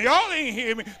husband. Y'all ain't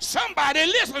hear me. Somebody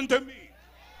listen to me.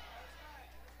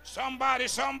 Somebody.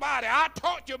 I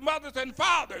taught your mothers and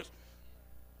fathers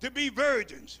to be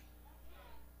virgins.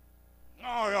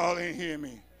 Oh, y'all ain't hear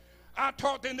me. I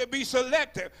taught them to be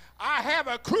selective. I have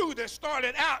a crew that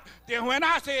started out that when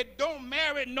I said don't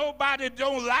marry nobody that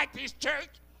don't like this church,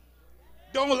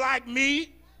 don't like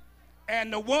me,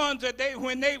 and the ones that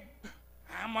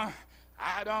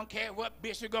I don't care what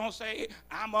Bishop gonna say,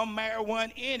 I'm gonna marry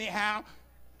one anyhow.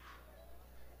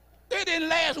 They didn't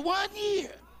last 1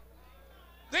 year.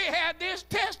 They had this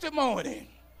testimony.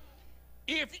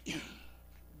 If you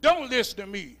don't listen to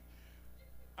me,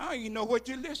 I don't even know what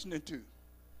you're listening to.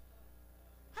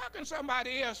 How can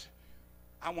somebody else,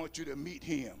 I want you to meet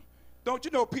him? Don't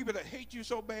you know people that hate you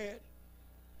so bad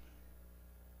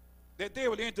that they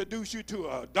would introduce you to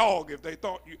a dog if they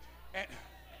thought you,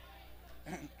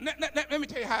 let me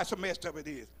tell you how so messed up it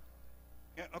is.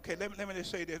 Okay, let me just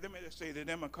say this. Then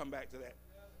I'm going to come back to that.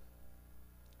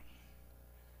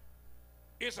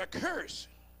 It's a curse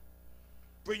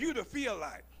for you to feel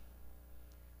like,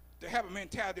 to have a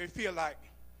mentality to feel like,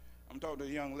 I'm talking to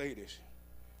the young ladies.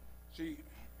 See,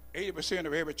 80%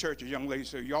 of every church is young ladies,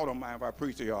 so y'all don't mind if I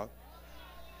preach to y'all.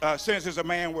 Since it's a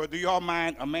man word, do y'all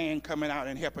mind a man coming out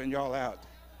and helping y'all out?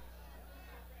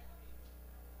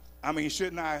 I mean,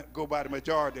 shouldn't I go by the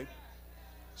majority?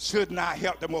 Shouldn't I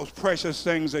help the most precious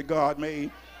things that God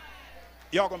made?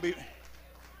 Y'all gonna be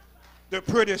the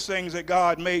prettiest things that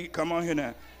God made. Come on here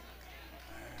now.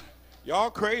 Y'all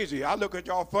crazy. I look at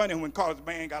y'all funny when cause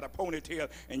man got a ponytail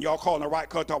and y'all calling the right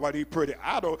cut talk about he pretty.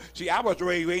 I was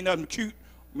raised, ain't nothing cute.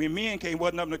 I mean, men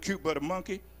wasn't nothing cute but a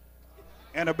monkey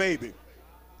and a baby.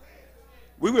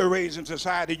 We were raised in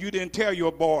society, you didn't tell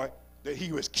your boy that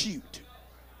he was cute.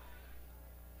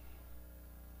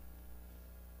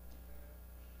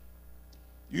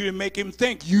 You didn't make him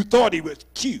think you thought he was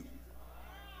cute.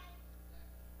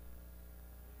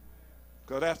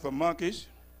 Because that's for monkeys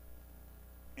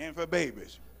and for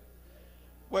babies.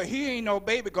 Well, he ain't no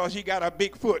baby because he got a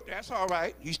big foot. That's all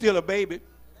right. He's still a baby.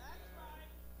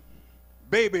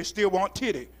 Babies still want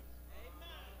titty.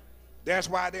 That's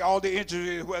why all they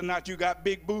interested in whether or not you got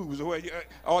big boobs, or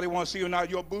all they want to see are not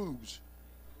your boobs,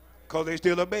 because they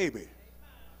still a baby.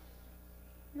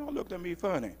 Y'all looked at me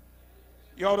funny.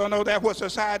 Y'all don't know that's what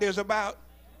society is about?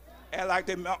 And like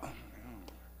them.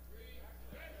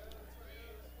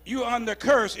 You under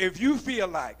curse if you feel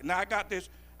like. Now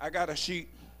I got a sheet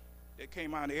that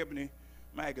came out of Ebony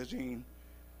magazine.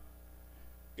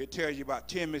 It tells you about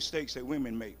 10 mistakes that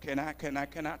women make. Can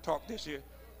I talk this here?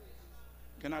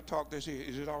 Can I talk this here?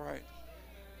 Is it all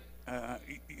right?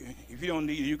 If you don't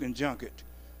need it, you can junk it.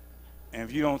 And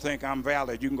if you don't think I'm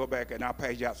valid, you can go back and I'll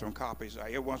pass you out some copies.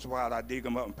 Every once in a while, I dig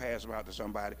them up and pass them out to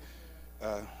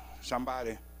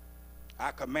somebody.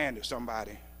 I commanded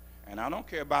somebody, and I don't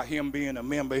care about him being a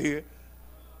member here.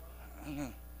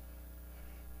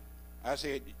 I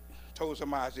told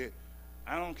somebody,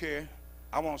 I don't care.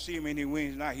 I won't see him any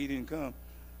Wednesday night. He didn't come.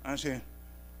 I said,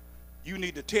 you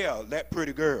need to tell that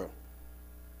pretty girl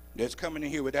that's coming in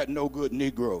here with that no good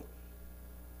Negro.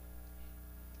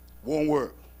 Won't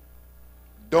work.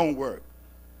 Don't work.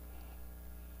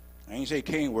 I ain't say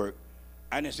can't work.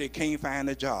 I didn't say can't find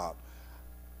a job.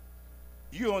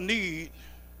 You don't need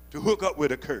to hook up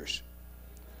with a curse.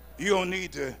 You don't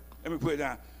need to, let me put it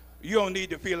down. You don't need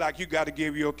to feel like you got to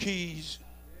give your keys,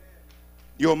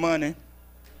 your money,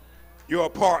 your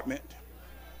apartment,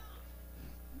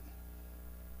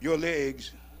 your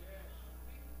legs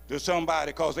to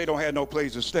somebody because they don't have no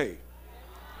place to stay.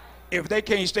 If they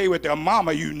can't stay with their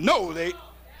mama, you know they.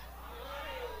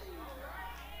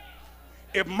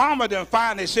 If mama done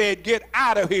finally said, get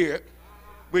out of here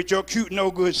with your cute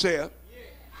no good self,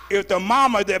 if the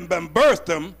mama that been birthed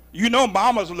them, you know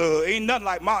mama's love. Ain't nothing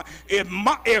like mama.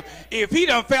 If he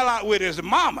done fell out with his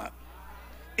mama,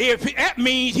 if that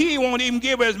means he won't even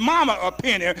give his mama a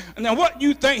penny, and then what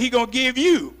you think he gonna give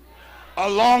you? A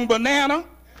long banana?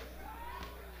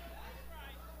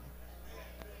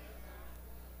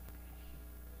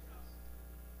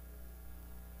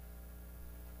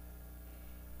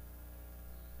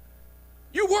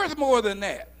 You're worth more than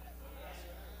that.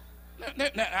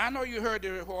 Now, I know you heard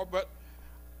it before, but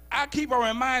I keep on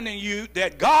reminding you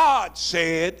that God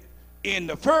said in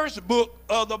the first book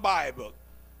of the Bible.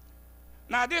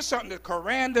 Now, this is something the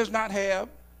Quran does not have,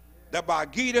 the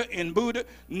Bhagavad Gita in Buddha,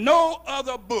 no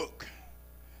other book,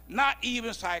 not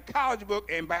even psychology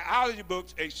book and biology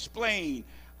books explain.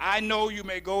 I know you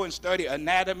may go and study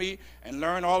anatomy and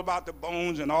learn all about the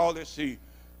bones and all this. See,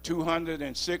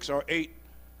 206 or 8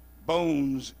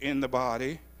 bones in the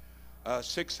body,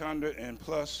 600 and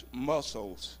plus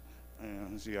muscles.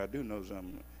 And see, I do know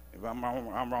something. If I'm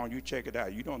wrong, you check it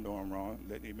out. You don't know I'm wrong.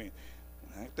 Let me mean.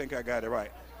 I think I got it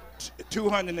right.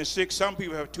 206. Some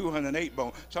people have 208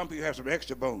 bones. Some people have some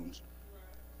extra bones.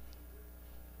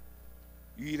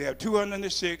 You either have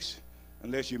 206,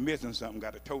 unless you're missing something,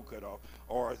 got a toe cut off,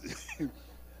 or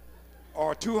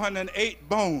or 208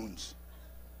 bones.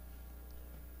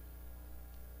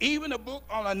 Even a book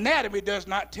on anatomy does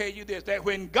not tell you this, that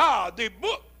when God,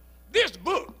 this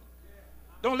book,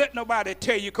 don't let nobody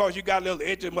tell you because you got a little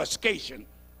edumuscation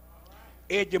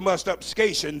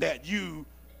that you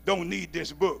don't need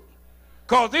this book.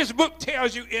 Because this book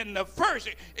tells you in the first,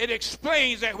 it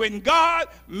explains that when God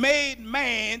made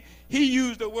man, he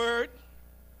used the word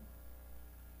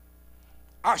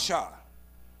asha.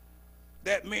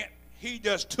 That meant he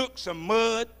just took some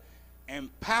mud and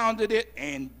pounded it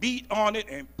and beat on it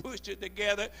and pushed it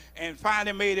together and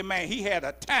finally made a man. He had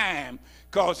a time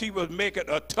because he was making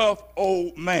a tough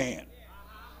old man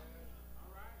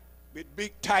with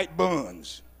big tight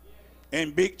buns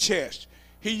and big chest.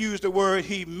 He used the word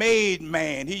he made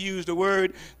man. He used the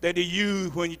word that he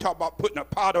used when you talk about putting a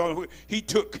pot on. He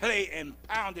took clay and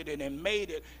pounded it and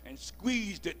made it and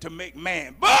squeezed it to make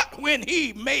man. But when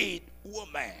he made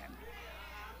woman,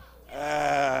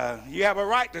 you have a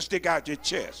right to stick out your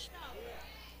chest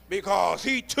because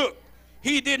he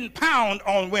didn't pound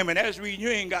on women. That's the reason you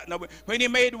ain't got no. When he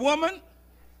made woman,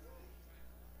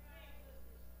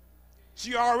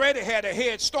 she already had a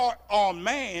head start on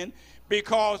man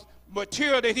because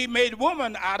material that he made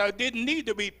woman out of didn't need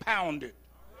to be pounded,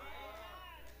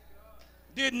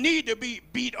 didn't need to be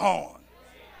beat on.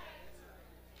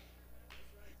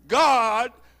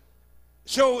 God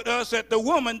showed us that the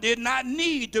woman did not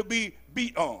need to be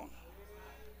beat on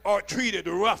or treated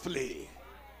roughly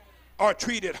or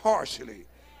treated harshly.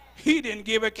 He didn't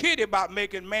give a kitty about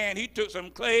making man. He took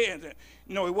some clay and, it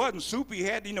wasn't soup. He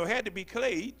had, had to be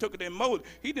clay. He took it and molded.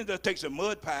 He didn't just take some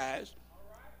mud pies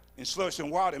and slush some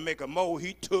water and make a mold.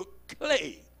 He took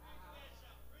clay,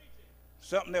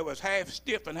 something that was half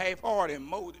stiff and half hard, and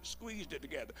molded, squeezed it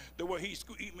together. The way he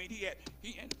had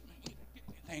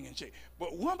thing in shape.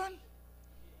 But woman,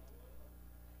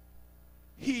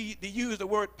 he used the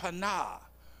word panah.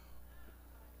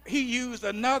 He used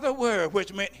another word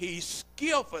which meant he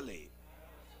skillfully.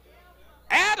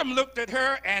 Adam looked at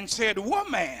her and said,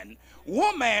 woman.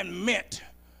 Woman meant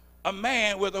a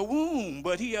man with a womb,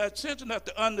 but he had sense enough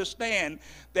to understand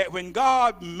that when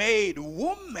God made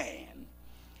woman,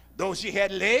 though she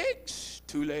had legs,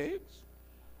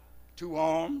 2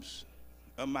 arms,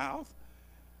 a mouth,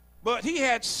 but he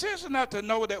had sense enough to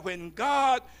know that when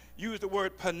God used the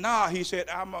word panah, he said,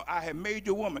 I have made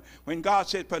you woman. When God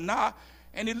said panah,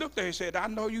 and he looked at her and said, I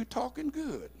know you talking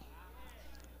good.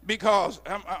 Because,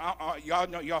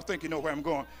 y'all think you know where I'm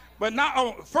going. But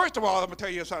now, first of all, I'm going to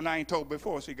tell you something I ain't told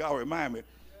before. See, God remind me.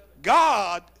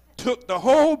 God took the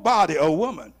whole body of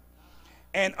woman,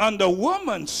 and under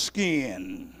woman's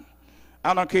skin,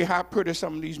 I don't care how pretty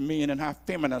some of these men and how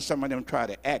feminine some of them try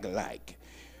to act like,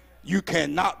 you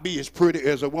cannot be as pretty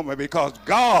as a woman, because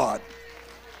God,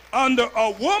 under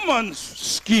a woman's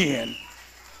skin,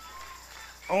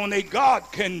 only God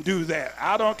can do that.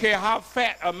 I don't care how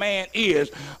fat a man is.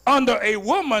 Under a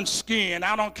woman's skin,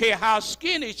 I don't care how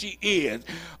skinny she is.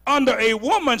 Under a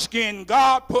woman's skin,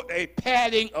 God put a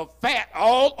padding of fat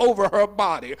all over her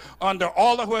body. Under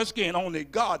all of her skin, only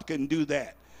God can do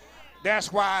that.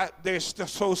 That's why they're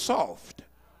so soft.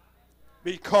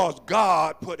 Because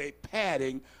God put a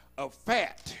padding of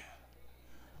fat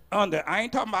under. I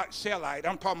ain't talking about cellulite.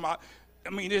 I'm talking about, I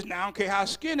don't care how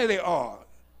skinny they are.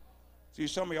 See,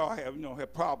 some of y'all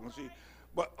have problems. See,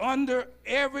 but under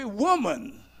every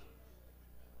woman's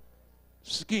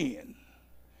skin,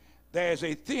 There's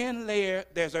a thin layer.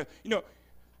 There's a,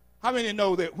 how many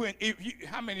know that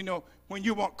how many know when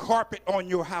you want carpet on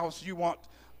your house, you want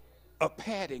a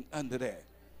padding under there?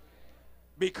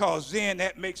 Because then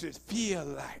that makes it feel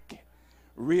like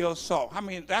real soft. I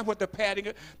mean, that's what the padding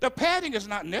is. The padding is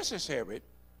not necessary,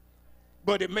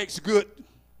 but it makes good.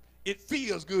 It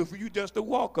feels good for you just to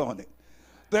walk on it.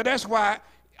 That's why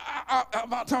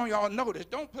I'm telling y'all, notice,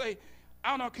 don't play.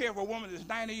 I don't care if a woman is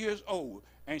 90 years old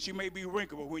and she may be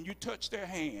wrinkled, but when you touch their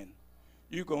hand,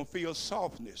 you're going to feel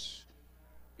softness.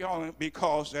 Y'all,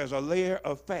 because there's a layer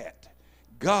of fat.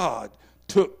 God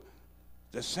took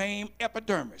the same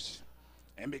epidermis,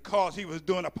 and because he was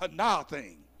doing a panah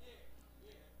thing,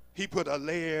 he put a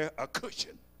layer, a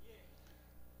cushion,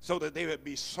 so that they would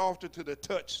be softer to the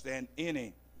touch than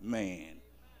any man.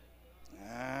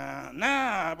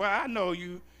 Well, I know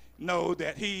you know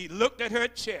that he looked at her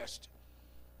chest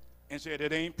and said,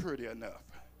 it ain't pretty enough.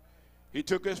 He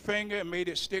took his finger and made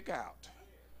it stick out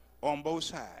on both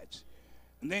sides.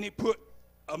 And then he put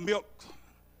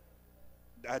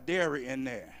a dairy in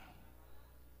there.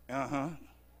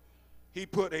 He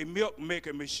put a milk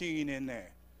maker machine in there.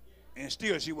 And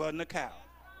still she wasn't a cow.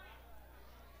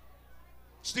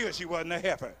 Still she wasn't a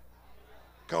heifer.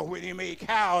 Because when he made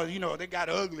cows, they got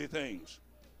ugly things.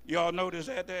 Y'all notice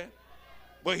that there?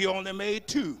 But he only made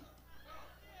two.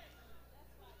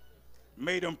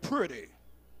 Made them pretty.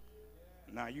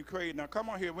 Now you crazy. Now come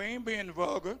on here. We ain't being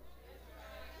vulgar.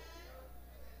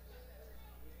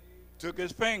 Took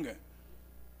his finger.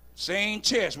 Same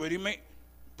chest. What he made?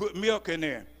 Put milk in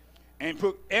there. And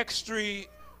put extra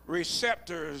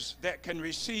receptors that can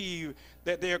receive,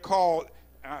 that they're called,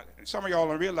 some of y'all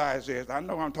don't realize this. I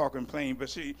know I'm talking plain, but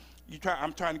see,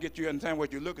 I'm trying to get you to understand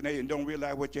what you're looking at and don't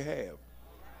realize what you have.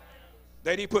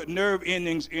 That he put nerve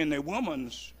endings in a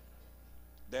woman's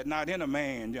that not in a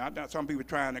man. Some people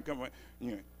trying to come,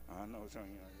 I know some,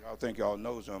 y'all think y'all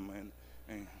know something.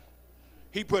 And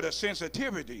he put a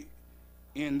sensitivity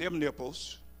in them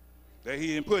nipples that he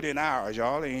didn't put in ours.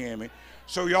 Y'all ain't hear me.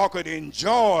 So y'all could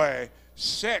enjoy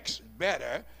sex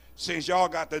better, since y'all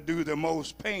got to do the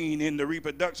most pain in the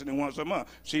reproduction in once a month.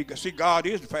 See, God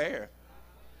is fair.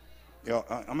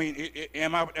 Am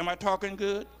I talking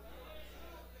good?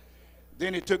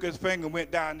 Then he took his finger and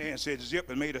went down there and said zip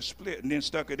and made a split, and then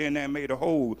stuck it in there and made a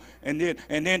hole, and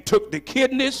then took the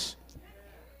kidneys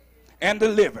and the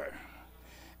liver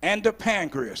and the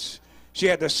pancreas. She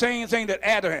had the same thing that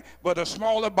Adam had, but a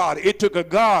smaller body. It took a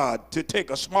God to take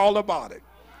a smaller body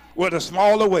with a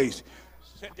smaller waist.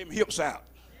 Set them hips out.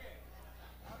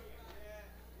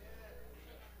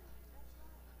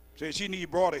 Said she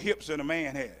need broader hips than a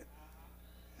man had.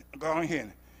 Go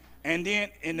ahead. And then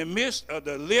in the midst of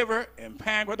the liver and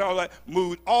pancreas, all that,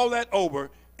 moved all that over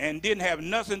and didn't have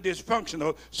nothing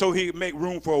dysfunctional, so he could make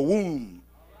room for a womb.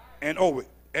 And over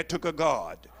it took a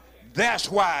God.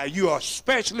 That's why you are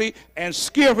specially and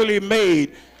skillfully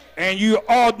made, and you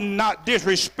ought not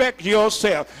disrespect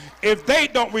yourself. If they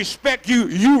don't respect you,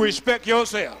 you respect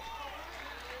yourself.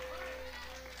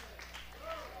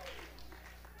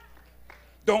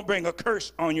 Don't bring a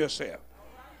curse on yourself.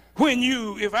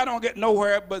 If I don't get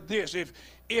nowhere but this, if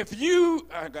you,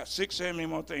 I got 6, 7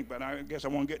 more things, but I guess I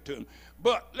won't get to them.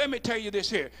 But let me tell you this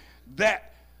here,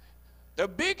 that the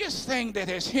biggest thing that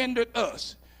has hindered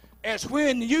us is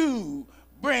when you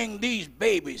bring these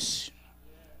babies.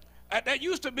 That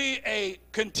used to be a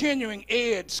continuing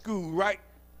ed school right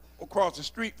across the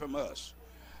street from us.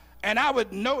 And I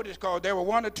would notice, because there were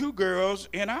 1 or 2 girls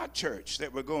in our church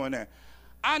that were going there.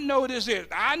 I noticed this.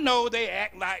 I know they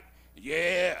act like,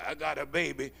 yeah, I got a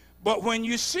baby. But when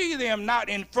you see them not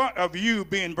in front of you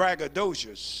being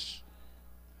braggadocious,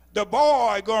 the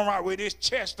boy going around with his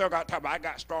chest stuck out top, I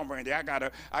got strawberry, I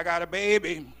got a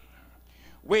baby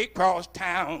way across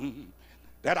town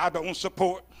that I don't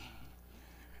support.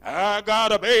 I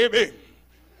got a baby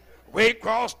way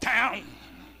across town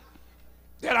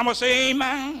that I'm going to say ain't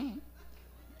mine.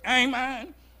 Ain't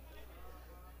mine.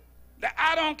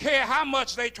 I don't care how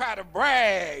much they try to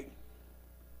brag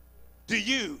to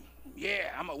you. Yeah,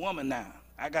 I'm a woman now.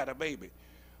 I got a baby.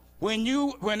 When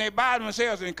they buy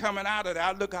themselves and coming out of there,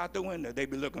 I look out the window. They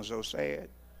be looking so sad.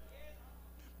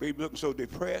 They be looking so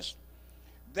depressed.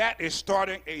 That is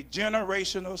starting a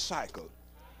generational cycle.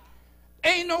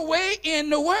 Ain't no way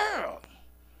in the world,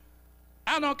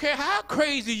 I don't care how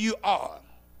crazy you are,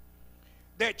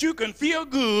 that you can feel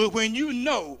good when you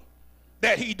know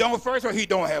that he don't, first of all, he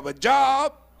don't have a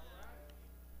job.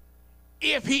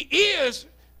 If he is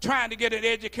trying to get an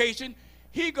education,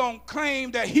 he gonna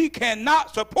claim that he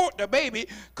cannot support the baby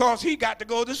because he got to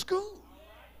go to school.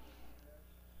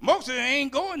 Most of them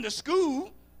ain't going to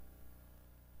school.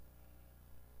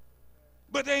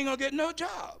 but they ain't going to get no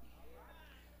job.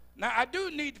 Now, I do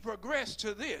need to progress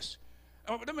to this.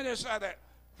 Let me just say that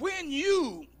when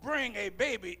you bring a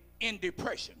baby in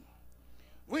depression,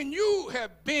 when you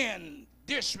have been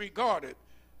disregarded,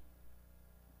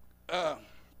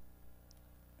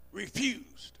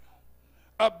 refused,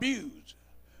 abused,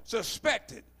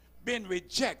 suspected, been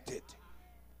rejected,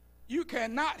 you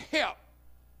cannot help.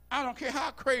 I don't care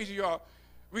how crazy you are.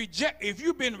 If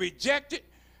you've been rejected,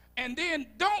 and then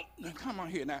come on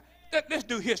here now. Let's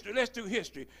do history. Let's do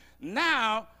history.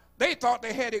 Now, they thought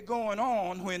they had it going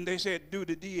on when they said do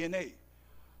the DNA.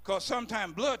 Because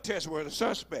sometimes blood tests were the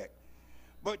suspect.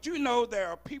 But you know there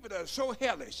are people that are so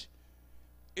hellish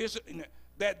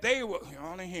that they will, you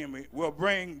only hear me, will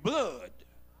bring blood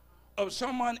of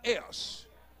someone else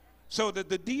so that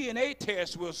the DNA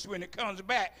test will, when it comes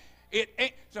back, it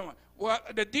ain't someone. Well,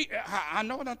 I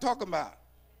know what I'm talking about.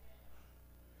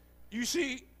 You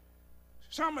see,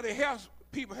 some of the health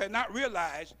people had not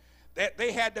realized that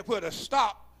they had to put a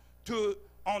stop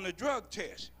on the drug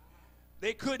test.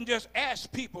 They couldn't just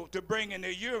ask people to bring in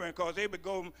their urine because they would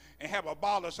go and have a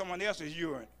bottle of someone else's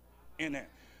urine in there.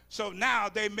 So now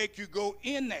they make you go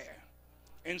in there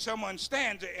and someone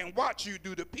stands there and watch you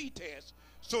do the P test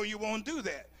so you won't do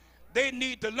that. They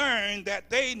need to learn that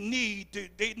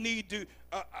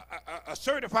a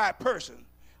certified person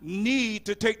need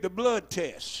to take the blood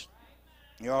test.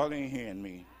 Y'all ain't hearing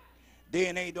me.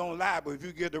 DNA don't lie, but if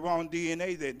you get the wrong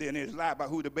DNA, then it's lie about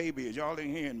who the baby is. Y'all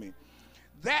ain't hearing me.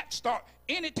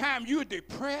 Anytime you're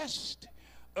depressed,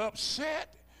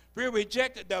 upset, feel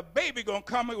rejected, the baby gonna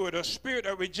come in with a spirit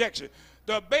of rejection.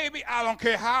 The baby, I don't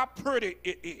care how pretty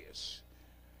it is.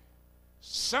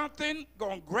 Something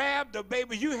gonna grab the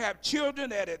baby. You have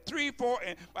children that at 3, 4,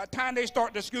 and by the time they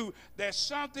start to school, there's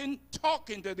something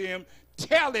talking to them,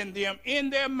 telling them in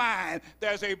their mind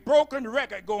there's a broken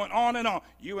record going on and on.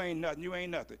 You ain't nothing, you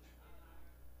ain't nothing.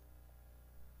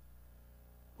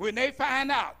 When they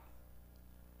find out,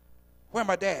 where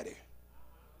my daddy?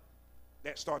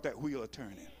 That start that wheel of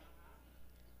turning.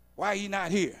 Why he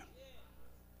not here?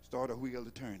 Start a wheel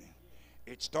of turning.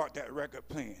 It start that record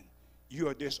playing. You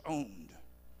are disowned.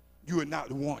 You are not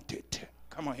wanted.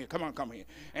 Come on here, come on, come here.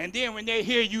 And then when they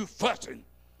hear you fussing,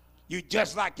 you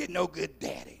just like your no good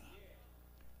daddy.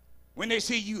 When they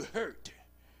see you hurt,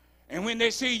 and when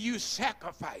they see you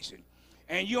sacrificing,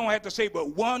 and you don't have to say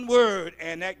but one word,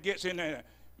 and that gets in there.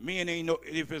 Men ain't no,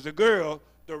 if it's a girl,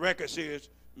 the record says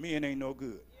men ain't no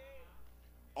good.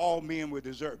 All men will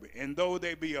deserve it. And though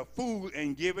they be a fool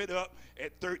and give it up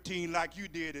at 13 like you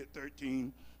did at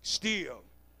 13, still.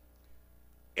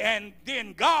 And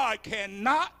then God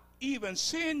cannot even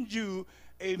send you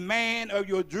a man of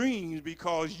your dreams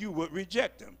because you would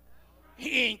reject him.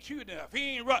 He ain't cute enough.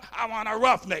 He ain't rough. I want a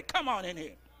roughneck. Come on in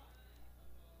here.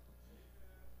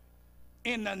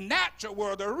 In the natural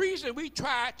world, the reason we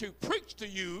try to preach to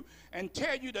you and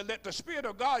tell you to let the Spirit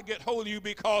of God get hold of you,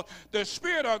 because the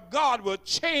Spirit of God will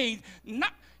change.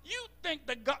 Not you think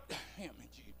that God,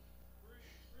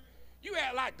 you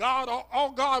act like God.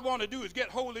 All God wants to do is get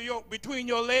hold of your between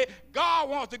your legs. God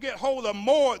wants to get hold of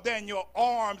more than your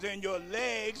arms and your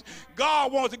legs.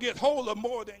 God wants to get hold of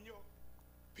more than your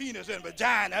penis and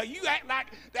vagina. You act like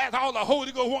that's all the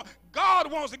Holy Ghost wants.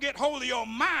 God wants to get hold of your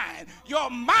mind. Your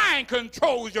mind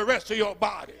controls the rest of your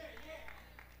body.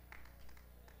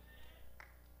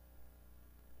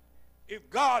 If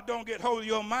God don't get hold of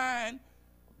your mind,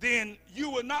 then you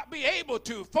will not be able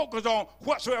to focus on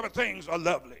whatsoever things are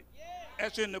lovely.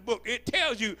 That's in the book. It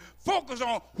tells you focus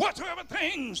on whatsoever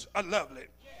things are lovely,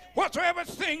 whatsoever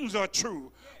things are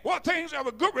true, what things have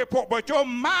a good report. But your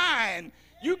mind,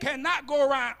 you cannot go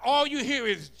around, all you hear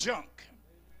is junk.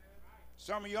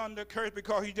 Some of you under curse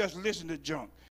because you just listen to junk.